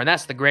that for, and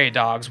that's the Grey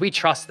Dogs. We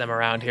trust them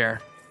around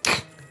here.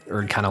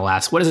 Erd kind of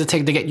laughs. What does it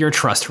take to get your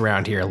trust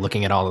around here?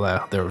 Looking at all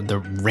the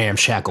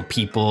ramshackle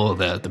people,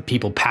 the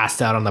people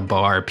passed out on the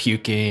bar,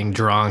 puking,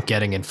 drunk,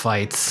 getting in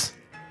fights.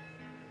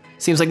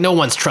 Seems like no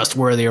one's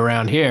trustworthy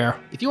around here.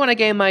 If you want to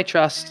gain my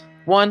trust,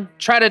 1,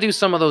 try to do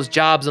some of those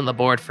jobs on the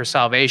board for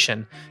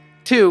Salvation.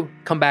 2,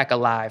 come back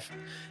alive.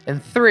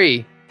 And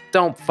 3,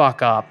 don't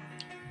fuck up.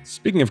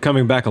 Speaking of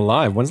coming back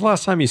alive, when's the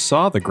last time you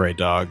saw the Grey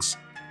Dogs?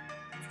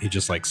 He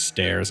just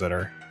stares at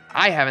her.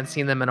 I haven't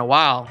seen them in a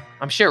while.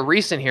 I'm sure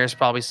Reeson here has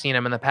probably seen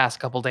them in the past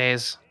couple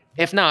days.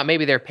 If not,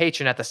 maybe their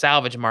patron at the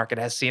salvage market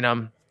has seen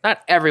them.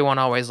 Not everyone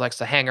always likes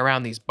to hang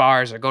around these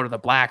bars or go to the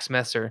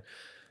blacksmiths, or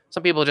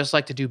some people just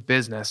like to do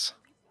business.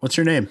 What's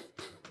your name?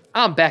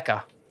 I'm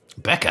Becca.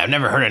 Becca, I've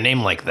never heard a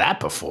name like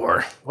that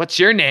before. What's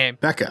your name?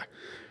 Becca.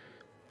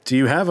 Do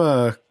you have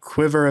a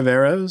quiver of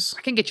arrows?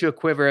 I can get you a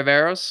quiver of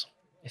arrows.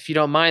 If you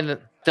don't mind,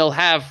 they'll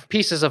have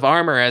pieces of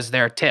armor as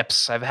their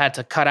tips. I've had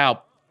to cut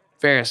out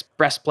various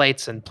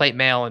breastplates and plate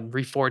mail and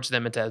reforge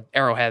them into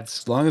arrowheads.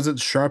 As long as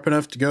it's sharp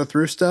enough to go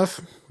through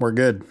stuff, we're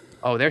good.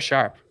 Oh, they're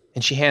sharp.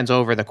 And she hands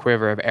over the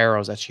quiver of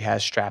arrows that she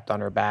has strapped on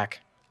her back.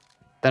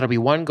 That'll be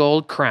 1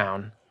 gold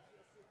crown.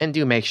 And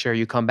do make sure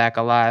you come back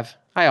alive.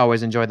 I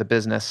always enjoy the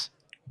business.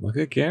 Look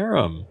at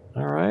Garum.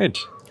 All right.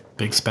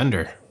 Big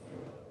spender.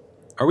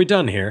 Are we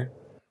done here?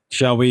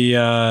 Shall we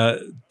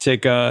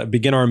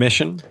begin our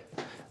mission?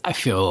 I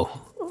feel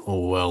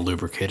well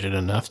lubricated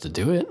enough to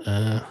do it.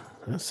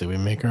 Let's see, we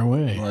make our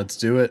way. Let's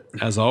do it.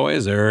 As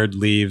always, Erd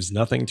leaves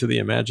nothing to the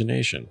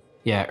imagination.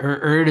 Yeah,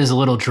 Erd is a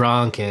little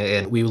drunk,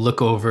 and we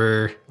look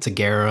over to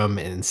Garum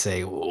and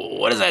say,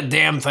 "What does that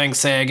damn thing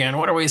say again?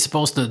 What are we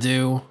supposed to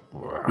do?"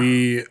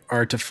 We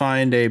are to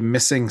find a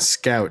missing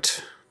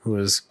scout who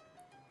has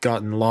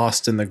gotten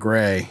lost in the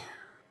gray.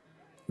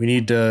 We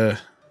need to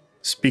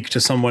speak to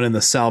someone in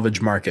the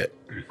salvage market.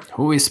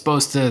 Who are we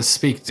supposed to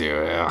speak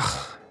to?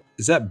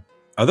 Ugh.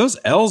 Are those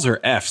L's or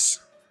F's?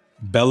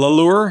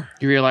 Bellalure?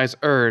 You realize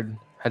Erd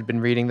had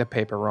been reading the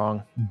paper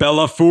wrong.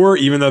 Bellafour,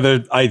 even though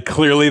they're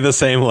clearly the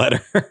same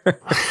letter.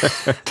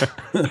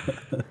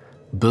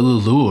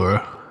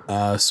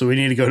 Bellalure. So we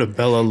need to go to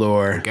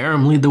Bellalure.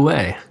 Garum, lead the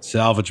way.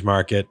 Salvage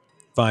market.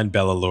 Find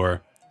Bellalure.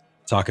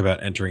 Talk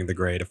about entering the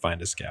gray to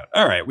find a scout.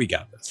 All right, we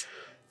got this.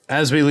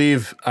 As we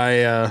leave,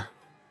 I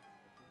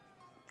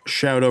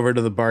shout over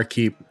to the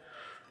barkeep.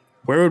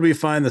 Where would we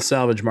find the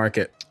salvage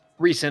market?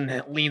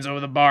 Reeson leans over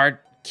the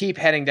bar. Keep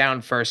heading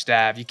down First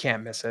Ave. You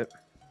can't miss it.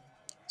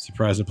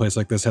 Surprised a place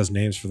like this has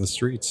names for the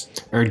streets.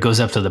 Erd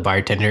goes up to the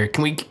bartender.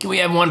 Can we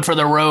have one for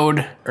the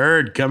road?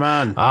 Erd, come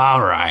on.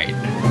 All right.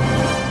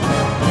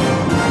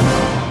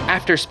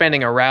 After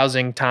spending a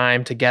rousing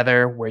time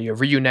together where you're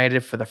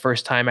reunited for the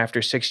first time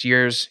after 6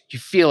 years, you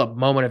feel a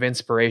moment of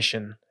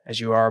inspiration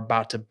as you are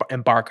about to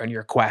embark on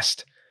your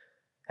quest.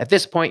 At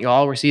this point, you'll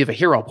all receive a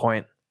hero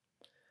point.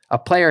 A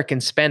player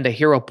can spend a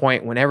hero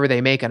point whenever they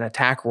make an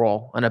attack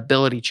roll, an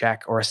ability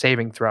check, or a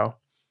saving throw.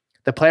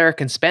 The player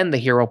can spend the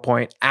hero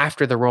point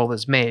after the roll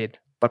is made,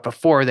 but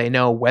before they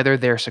know whether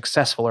they're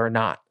successful or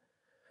not.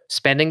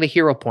 Spending the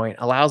hero point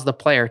allows the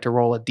player to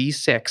roll a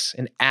d6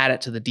 and add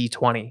it to the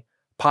d20,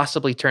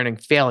 possibly turning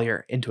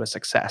failure into a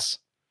success.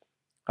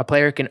 A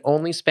player can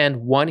only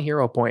spend 1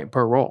 hero point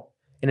per roll.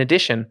 In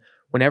addition,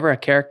 whenever a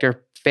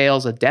character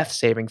fails a death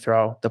saving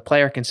throw, the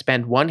player can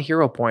spend 1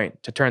 hero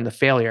point to turn the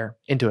failure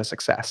into a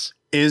success.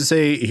 Is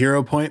a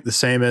hero point the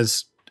same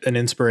as an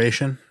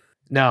inspiration?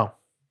 No.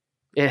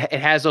 It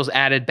has those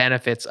added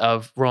benefits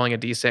of rolling a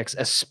d6,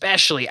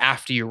 especially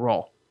after you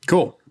roll.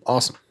 Cool.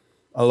 Awesome.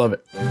 I love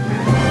it.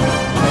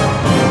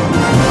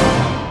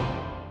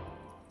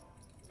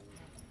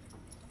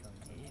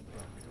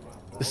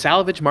 The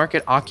salvage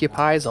market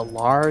occupies a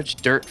large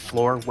dirt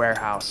floor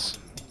warehouse.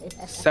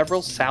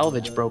 Several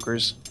salvage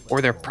brokers, or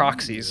their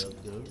proxies,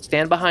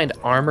 stand behind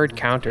armored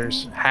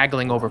counters,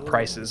 haggling over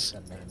prices.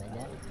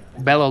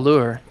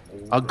 Bellalure,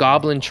 a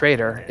goblin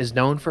trader, is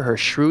known for her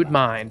shrewd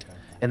mind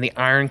and the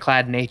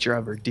ironclad nature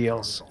of her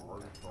deals.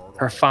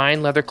 Her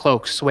fine leather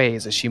cloak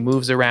sways as she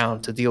moves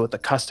around to deal with the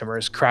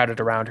customers crowded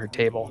around her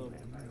table.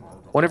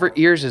 One of her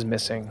ears is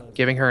missing,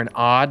 giving her an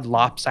odd,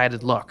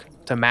 lopsided look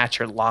to match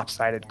her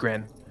lopsided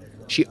grin.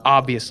 She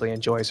obviously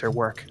enjoys her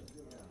work.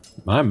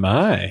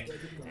 My.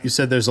 You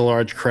said there's a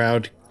large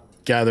crowd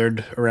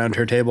gathered around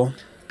her table?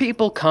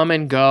 People come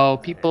and go.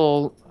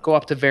 People go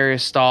up to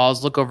various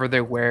stalls, look over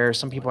their wares.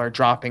 Some people are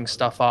dropping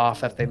stuff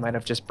off that they might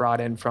have just brought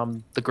in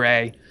from the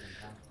gray.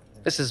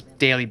 This is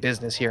daily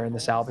business here in the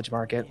salvage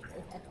market.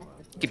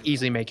 You could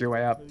easily make your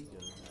way up.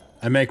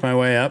 I make my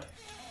way up.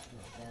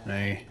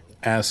 I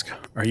ask,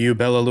 are you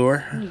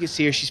Bellalure? You can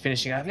see her, she's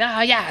finishing up.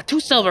 Yeah, 2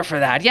 silver for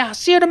that. Yeah,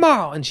 see you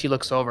tomorrow. And she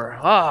looks over.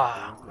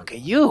 Look at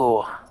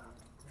you.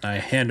 I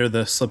hand her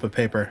the slip of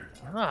paper.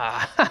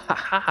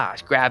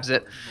 She grabs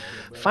it.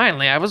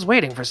 Finally, I was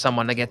waiting for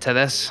someone to get to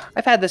this.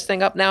 I've had this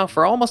thing up now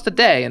for almost a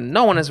day, and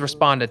no one has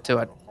responded to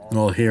it.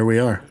 Well, here we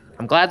are.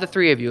 I'm glad the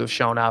 3 of you have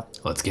shown up.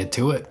 Let's get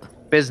to it.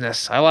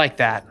 Business, I like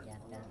that.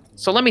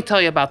 So let me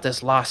tell you about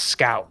this lost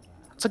scout.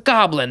 It's a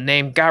goblin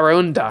named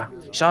Garunda.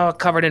 She's all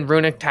covered in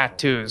runic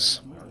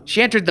tattoos.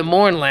 She entered the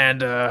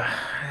Mournland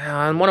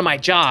on one of my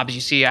jobs.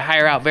 You see, I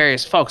hire out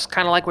various folks,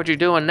 kind of like what you're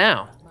doing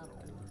now.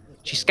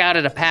 She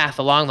scouted a path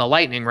along the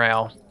lightning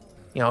rail.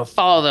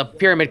 Follow the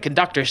pyramid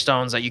conductor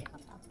stones that you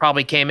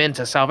probably came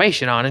into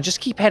Salvation on and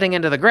just keep heading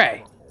into the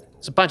gray.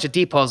 There's a bunch of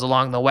depots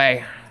along the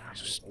way. I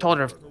just told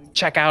her to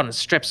check out and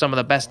strip some of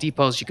the best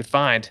depots you could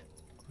find.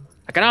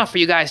 I can offer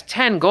you guys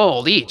 10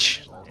 gold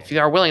each if you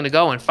are willing to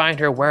go and find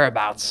her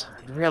whereabouts.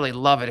 I'd really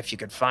love it if you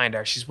could find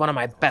her. She's one of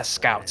my best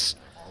scouts.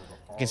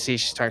 You can see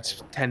she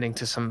starts tending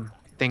to some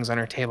things on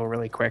her table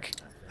really quick.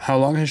 How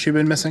long has she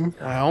been missing?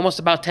 Almost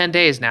about 10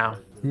 days now.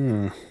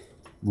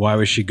 Why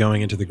was she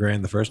going into the gray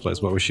in the first place?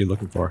 What was she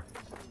looking for?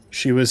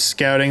 She was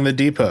scouting the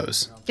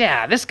depots.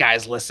 Yeah, this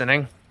guy's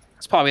listening.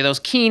 It's probably those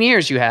keen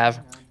ears you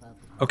have.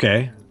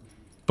 Okay,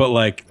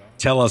 but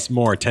tell us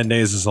more. 10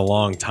 days is a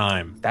long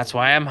time. That's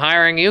why I'm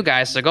hiring you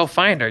guys to go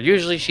find her.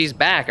 Usually she's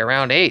back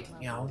around 8.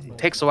 It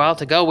takes a while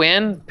to go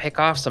in, pick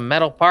off some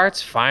metal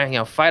parts,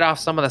 fight off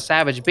some of the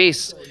savage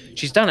beasts.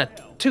 She's done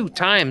it 2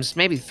 times,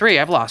 maybe 3.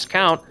 I've lost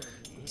count.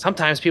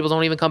 Sometimes people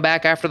don't even come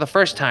back after the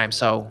first time.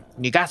 So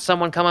when you got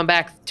someone coming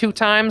back 2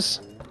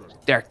 times,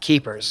 they're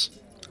keepers.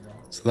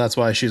 So that's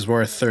why she's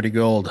worth 30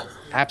 gold.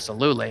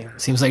 Absolutely.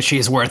 Seems like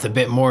she's worth a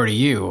bit more to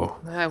you.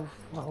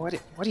 What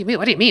do you mean?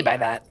 What do you mean by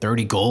that?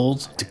 30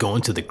 gold to go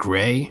into the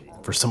gray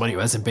for somebody who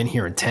hasn't been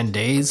here in 10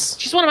 days?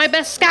 She's one of my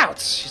best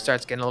scouts. She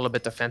starts getting a little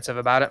bit defensive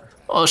about it.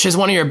 Well, she's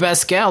one of your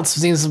best scouts.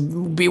 Seems to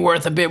be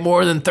worth a bit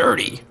more than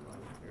 30.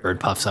 Bird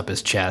puffs up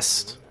his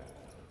chest,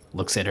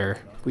 looks at her.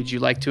 Would you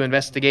like to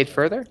investigate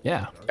further?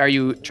 Yeah. Are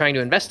you trying to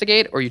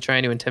investigate or are you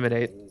trying to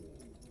intimidate?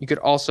 You could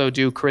also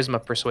do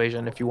charisma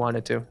persuasion if you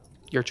wanted to.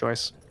 Your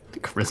choice.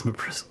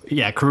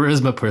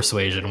 Charisma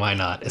persuasion. Why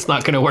not? It's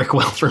not going to work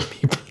well for me,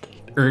 but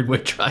Erd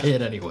would try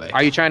it anyway.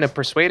 Are you trying to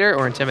persuade her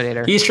or intimidate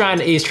her? He's trying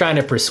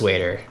to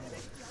persuade her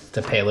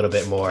to pay a little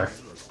bit more.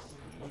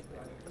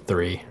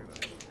 3.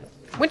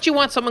 Wouldn't you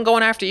want someone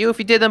going after you if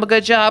you did them a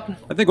good job?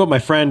 I think what my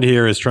friend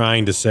here is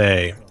trying to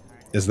say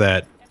is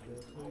that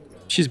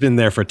she's been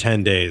there for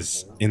 10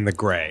 days in the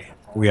gray.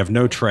 We have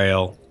no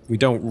trail. We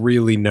don't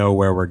really know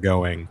where we're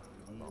going.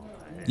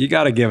 You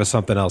got to give us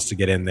something else to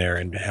get in there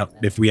and help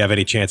if we have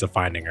any chance of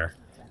finding her.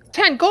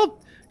 10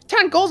 gold.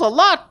 10 gold's a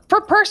lot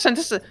per person.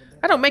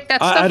 I don't make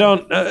that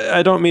stuff.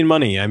 I don't mean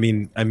money. I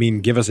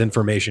mean give us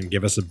information.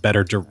 Give us a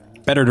better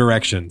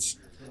directions.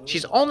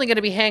 She's only going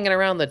to be hanging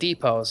around the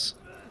depots.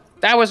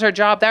 That was her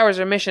job. That was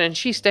her mission, and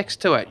she sticks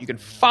to it. You can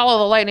follow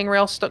the lightning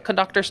rail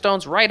conductor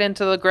stones right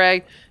into the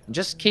gray and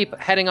just keep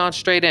heading on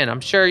straight in.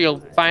 I'm sure you'll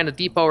find a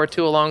depot or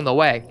two along the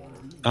way.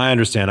 I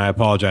understand. I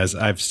apologize.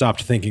 I've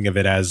stopped thinking of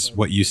it as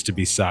what used to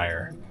be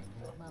Sire.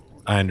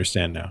 I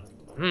understand now.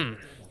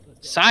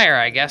 Sire,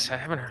 I guess.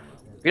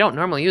 We don't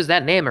normally use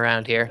that name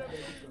around here.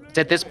 It's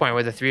at this point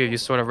where the three of you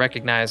sort of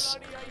recognize,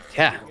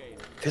 yeah,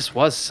 this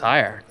was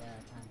Sire,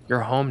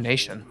 your home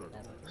nation.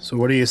 So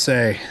what do you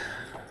say?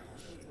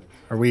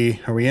 Are we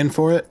in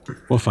for it?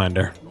 We'll find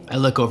her. I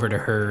look over to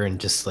her and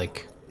just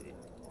like,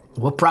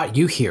 what brought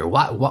you here?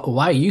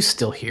 Why are you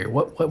still here?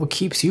 What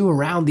keeps you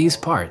around these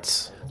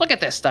parts? Look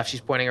at this stuff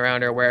she's pointing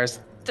around her, whereas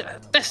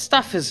this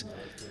stuff is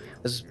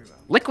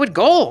liquid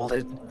gold.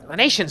 The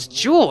nation's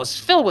jewel is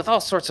filled with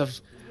all sorts of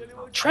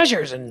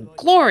treasures and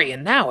glory,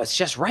 and now it's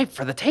just ripe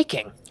for the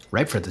taking.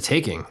 Ripe for the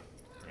taking?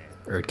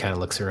 Erd kind of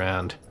looks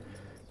around.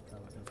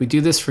 If we do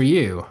this for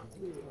you,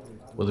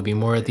 will there be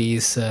more of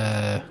these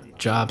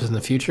jobs in the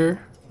future?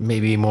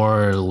 Maybe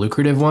more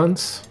lucrative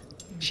ones?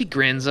 She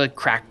grins a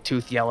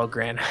cracked-toothed yellow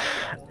grin.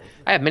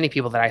 I have many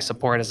people that I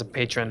support as a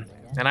patron,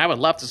 and I would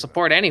love to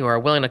support any who are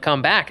willing to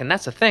come back, and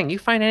that's the thing. You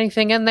find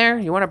anything in there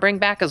you want to bring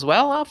back as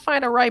well, I'll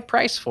find a right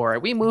price for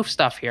it. We move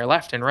stuff here,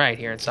 left and right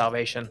here in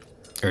Salvation.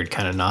 Erd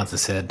kind of nods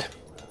his head.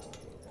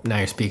 Now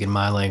you're speaking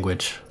my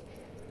language.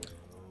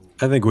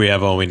 I think we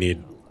have all we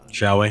need,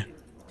 shall we?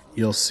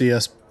 You'll see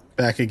us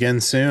back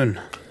again soon.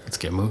 Let's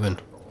get moving.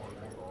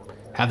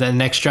 Have that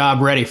next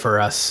job ready for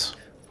us.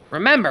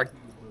 Remember,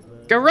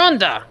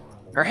 Garunda.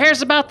 Her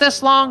hair's about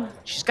this long.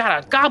 She's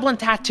got a goblin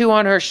tattoo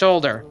on her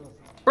shoulder.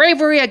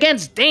 Bravery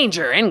against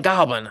danger in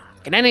Goblin.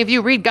 Can any of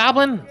you read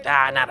Goblin?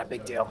 Not a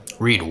big deal.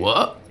 Read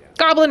what?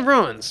 Goblin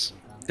runes.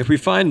 If we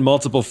find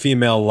multiple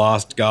female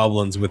lost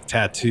goblins with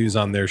tattoos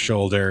on their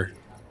shoulder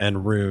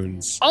and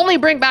runes, Only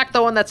bring back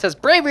the one that says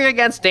bravery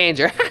against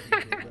danger.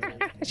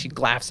 She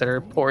laughs at her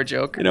poor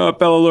joke. you know what,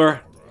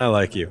 Bellalure? I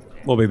like you.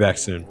 We'll be back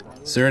soon.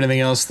 Is there anything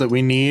else that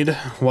we need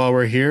while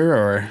we're here,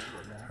 or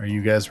are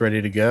you guys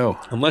ready to go?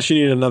 Unless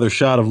you need another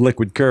shot of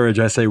liquid courage,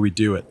 I say we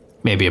do it.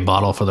 Maybe a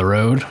bottle for the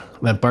road?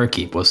 That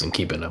barkeep wasn't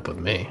keeping up with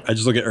me. I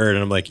just look at Erd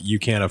and I'm like, you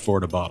can't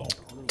afford a bottle.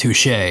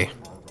 Touché.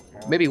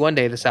 Maybe one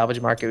day the salvage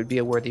market would be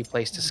a worthy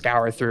place to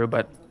scour through,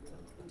 but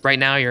right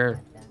now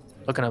you're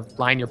looking to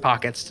line your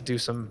pockets to do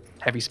some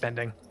heavy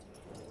spending.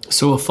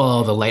 So we'll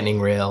follow the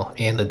lightning rail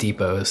and the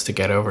depots to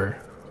get over.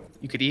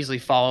 You could easily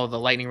follow the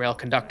lightning rail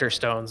conductor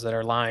stones that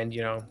are lined,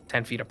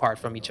 10 feet apart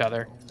from each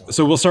other.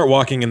 So we'll start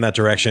walking in that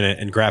direction,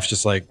 and Graf's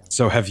just like,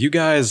 so have you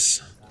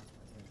guys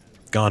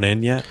gone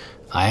in yet?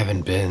 I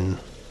haven't been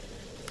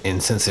in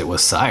since it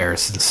was Sire,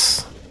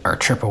 since our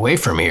trip away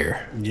from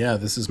here. Yeah,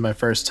 this is my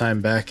first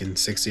time back in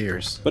 6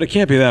 years. But it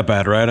can't be that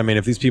bad, right? I mean,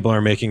 if these people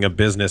are making a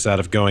business out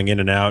of going in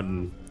and out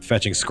and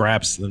fetching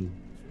scraps, then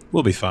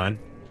we'll be fine.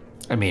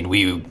 I mean,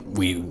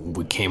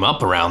 we came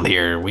up around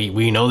here.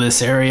 We know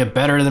this area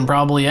better than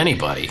probably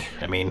anybody.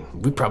 I mean,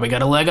 we probably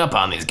got a leg up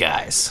on these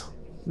guys.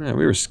 Yeah,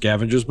 we were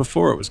scavengers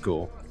before it was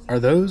cool. Are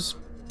those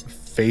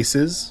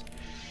faces?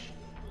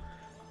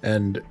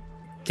 And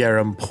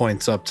Garum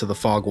points up to the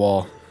fog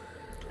wall.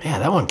 Yeah,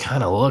 that one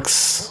kind of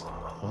looks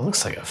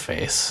like a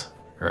face.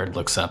 Erd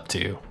looks up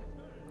too.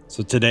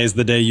 So today's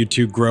the day you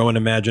two grow in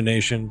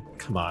imagination?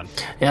 Come on.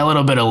 Yeah, a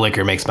little bit of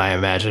liquor makes my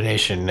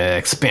imagination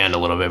expand a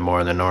little bit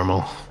more than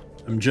normal.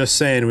 I'm just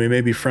saying, we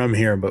may be from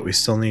here, but we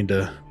still need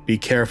to be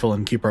careful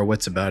and keep our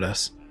wits about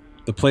us.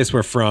 The place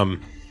we're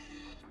from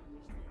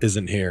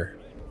isn't here.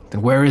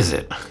 Then where is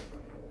it?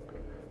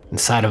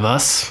 Inside of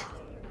us?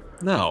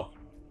 No,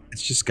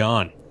 it's just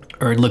gone.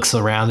 Erd looks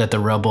around at the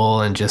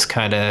rubble and just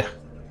kind of,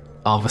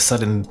 all of a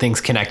sudden,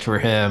 things connect for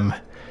him,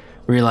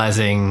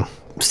 realizing,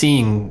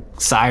 seeing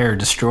Sire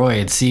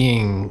destroyed,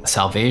 seeing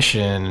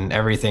Salvation, and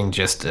everything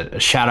just a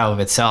shadow of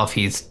itself.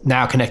 He's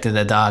now connecting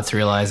the dots,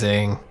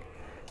 realizing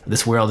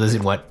this world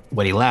isn't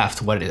what he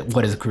left, what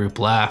his group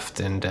left,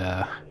 and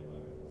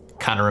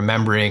kind of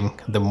remembering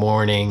the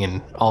mourning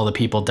and all the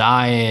people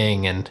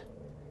dying, and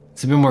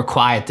it's a bit more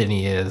quiet than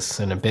he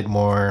is, and a bit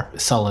more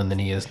sullen than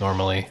he is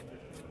normally.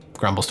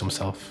 Grumbles to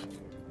himself.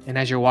 And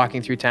as you're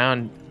walking through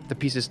town, the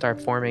pieces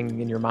start forming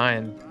in your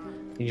mind.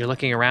 You're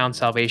looking around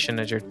Salvation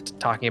as you're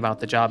talking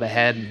about the job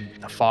ahead and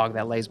the fog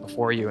that lays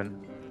before you.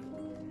 And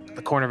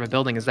the corner of a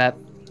building, is that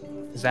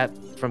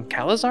from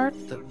Calazar?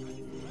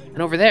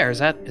 And over there, is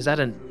that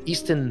an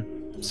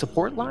Easton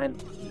support line?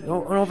 And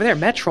over there,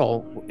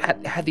 Metrol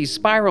had these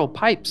spiral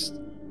pipes.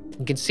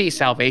 You can see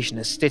Salvation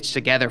is stitched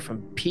together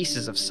from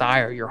pieces of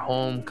Sire, your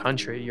home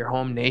country, your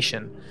home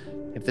nation.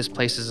 If this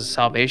place is a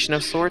salvation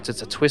of sorts,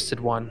 it's a twisted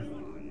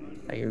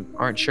one that you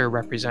aren't sure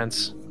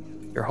represents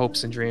your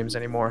hopes and dreams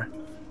anymore.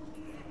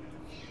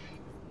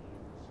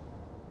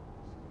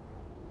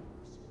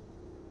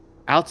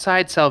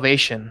 Outside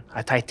Salvation,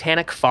 a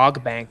titanic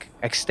fog bank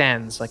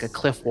extends like a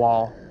cliff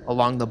wall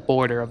along the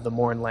border of the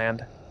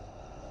Mournland.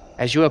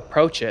 As you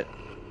approach it,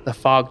 the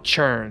fog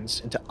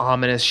churns into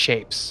ominous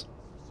shapes,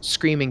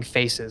 screaming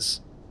faces,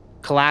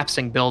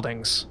 collapsing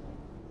buildings,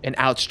 and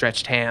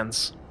outstretched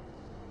hands.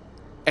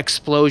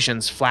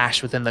 Explosions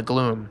flash within the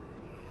gloom,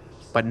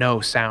 but no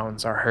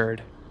sounds are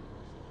heard.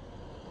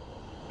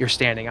 You're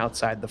standing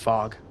outside the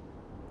fog.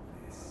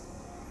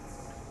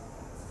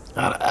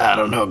 I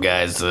don't know,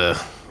 guys.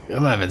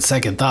 I'm having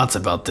second thoughts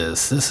about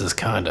this. This is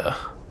kind of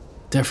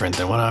different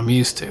than what I'm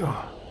used to.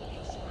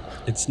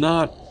 It's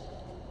not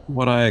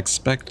what I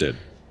expected.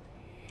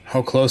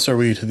 How close are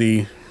we to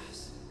the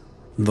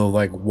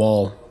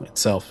wall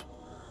itself?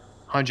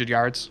 100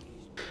 yards.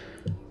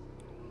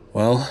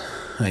 Well,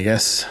 I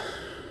guess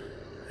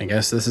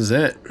this is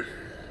it.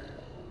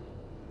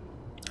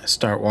 I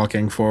start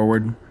walking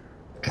forward.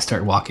 I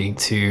start walking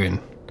too, and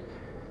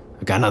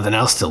I've got nothing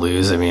else to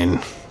lose. I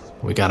mean,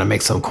 we gotta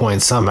make some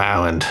coins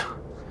somehow, and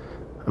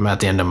I'm at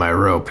the end of my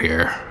rope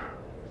here.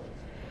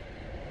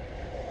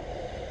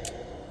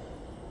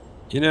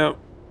 You know,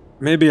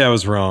 maybe I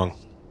was wrong.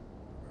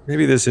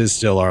 Maybe this is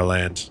still our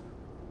land.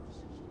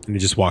 And he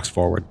just walks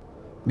forward.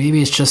 Maybe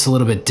it's just a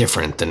little bit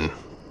different than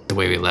the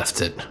way we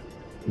left it.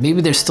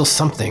 Maybe there's still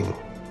something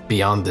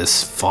beyond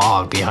this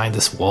fog, behind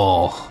this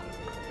wall.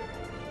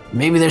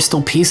 Maybe there's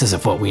still pieces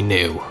of what we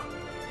knew.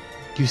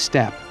 You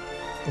step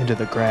into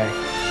the gray.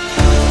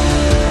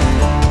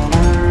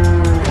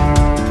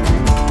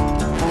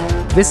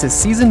 This is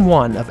Season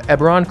 1 of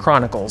Eberron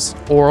Chronicles,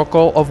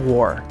 Oracle of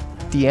War,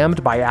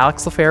 DM'd by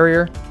Alex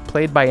LaFerrier,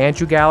 played by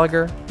Andrew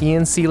Gallagher,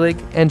 Ian Seelig,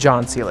 and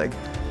John Seelig,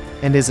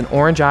 and is an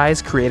Orange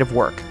Eyes creative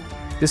work.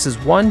 This is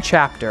one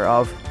chapter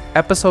of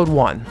Episode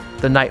 1,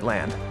 The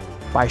Nightland,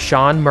 by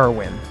Sean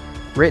Merwin,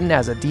 written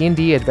as a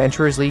D&D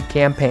Adventurers League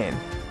campaign.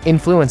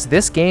 Influence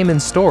this game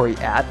and story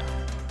at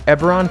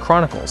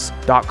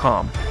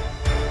EberronChronicles.com.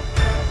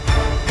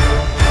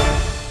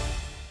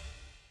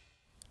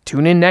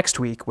 Tune in next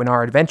week when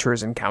our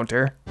adventurers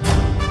encounter...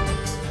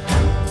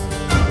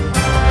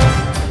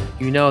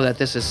 You know that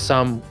this is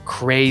some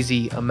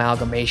crazy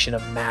amalgamation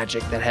of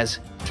magic that has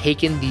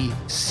taken the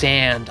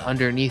sand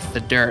underneath the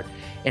dirt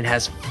and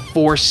has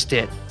forced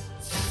it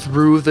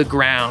through the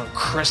ground,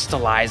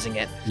 crystallizing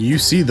it. You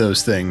see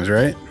those things,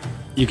 right?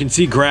 You can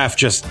see Graf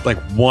just like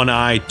one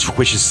eye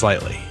twitches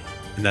slightly,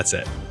 and that's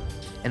it.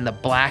 And the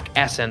black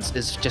essence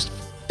is just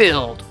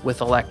filled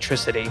with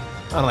electricity.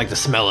 I don't like the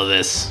smell of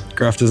this.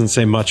 Graf doesn't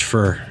say much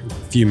for a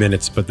few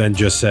minutes, but then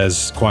just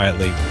says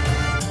quietly,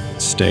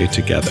 "Stay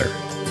together."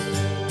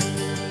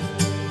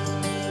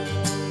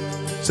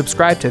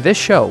 Subscribe to this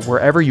show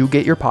wherever you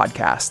get your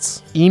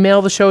podcasts.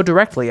 Email the show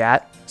directly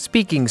at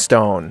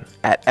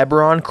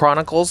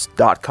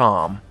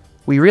speakingstone@EberronChronicles.com.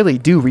 We really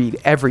do read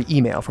every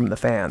email from the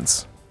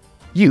fans.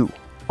 You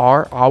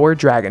are our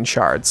dragon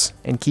shards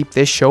and keep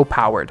this show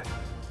powered.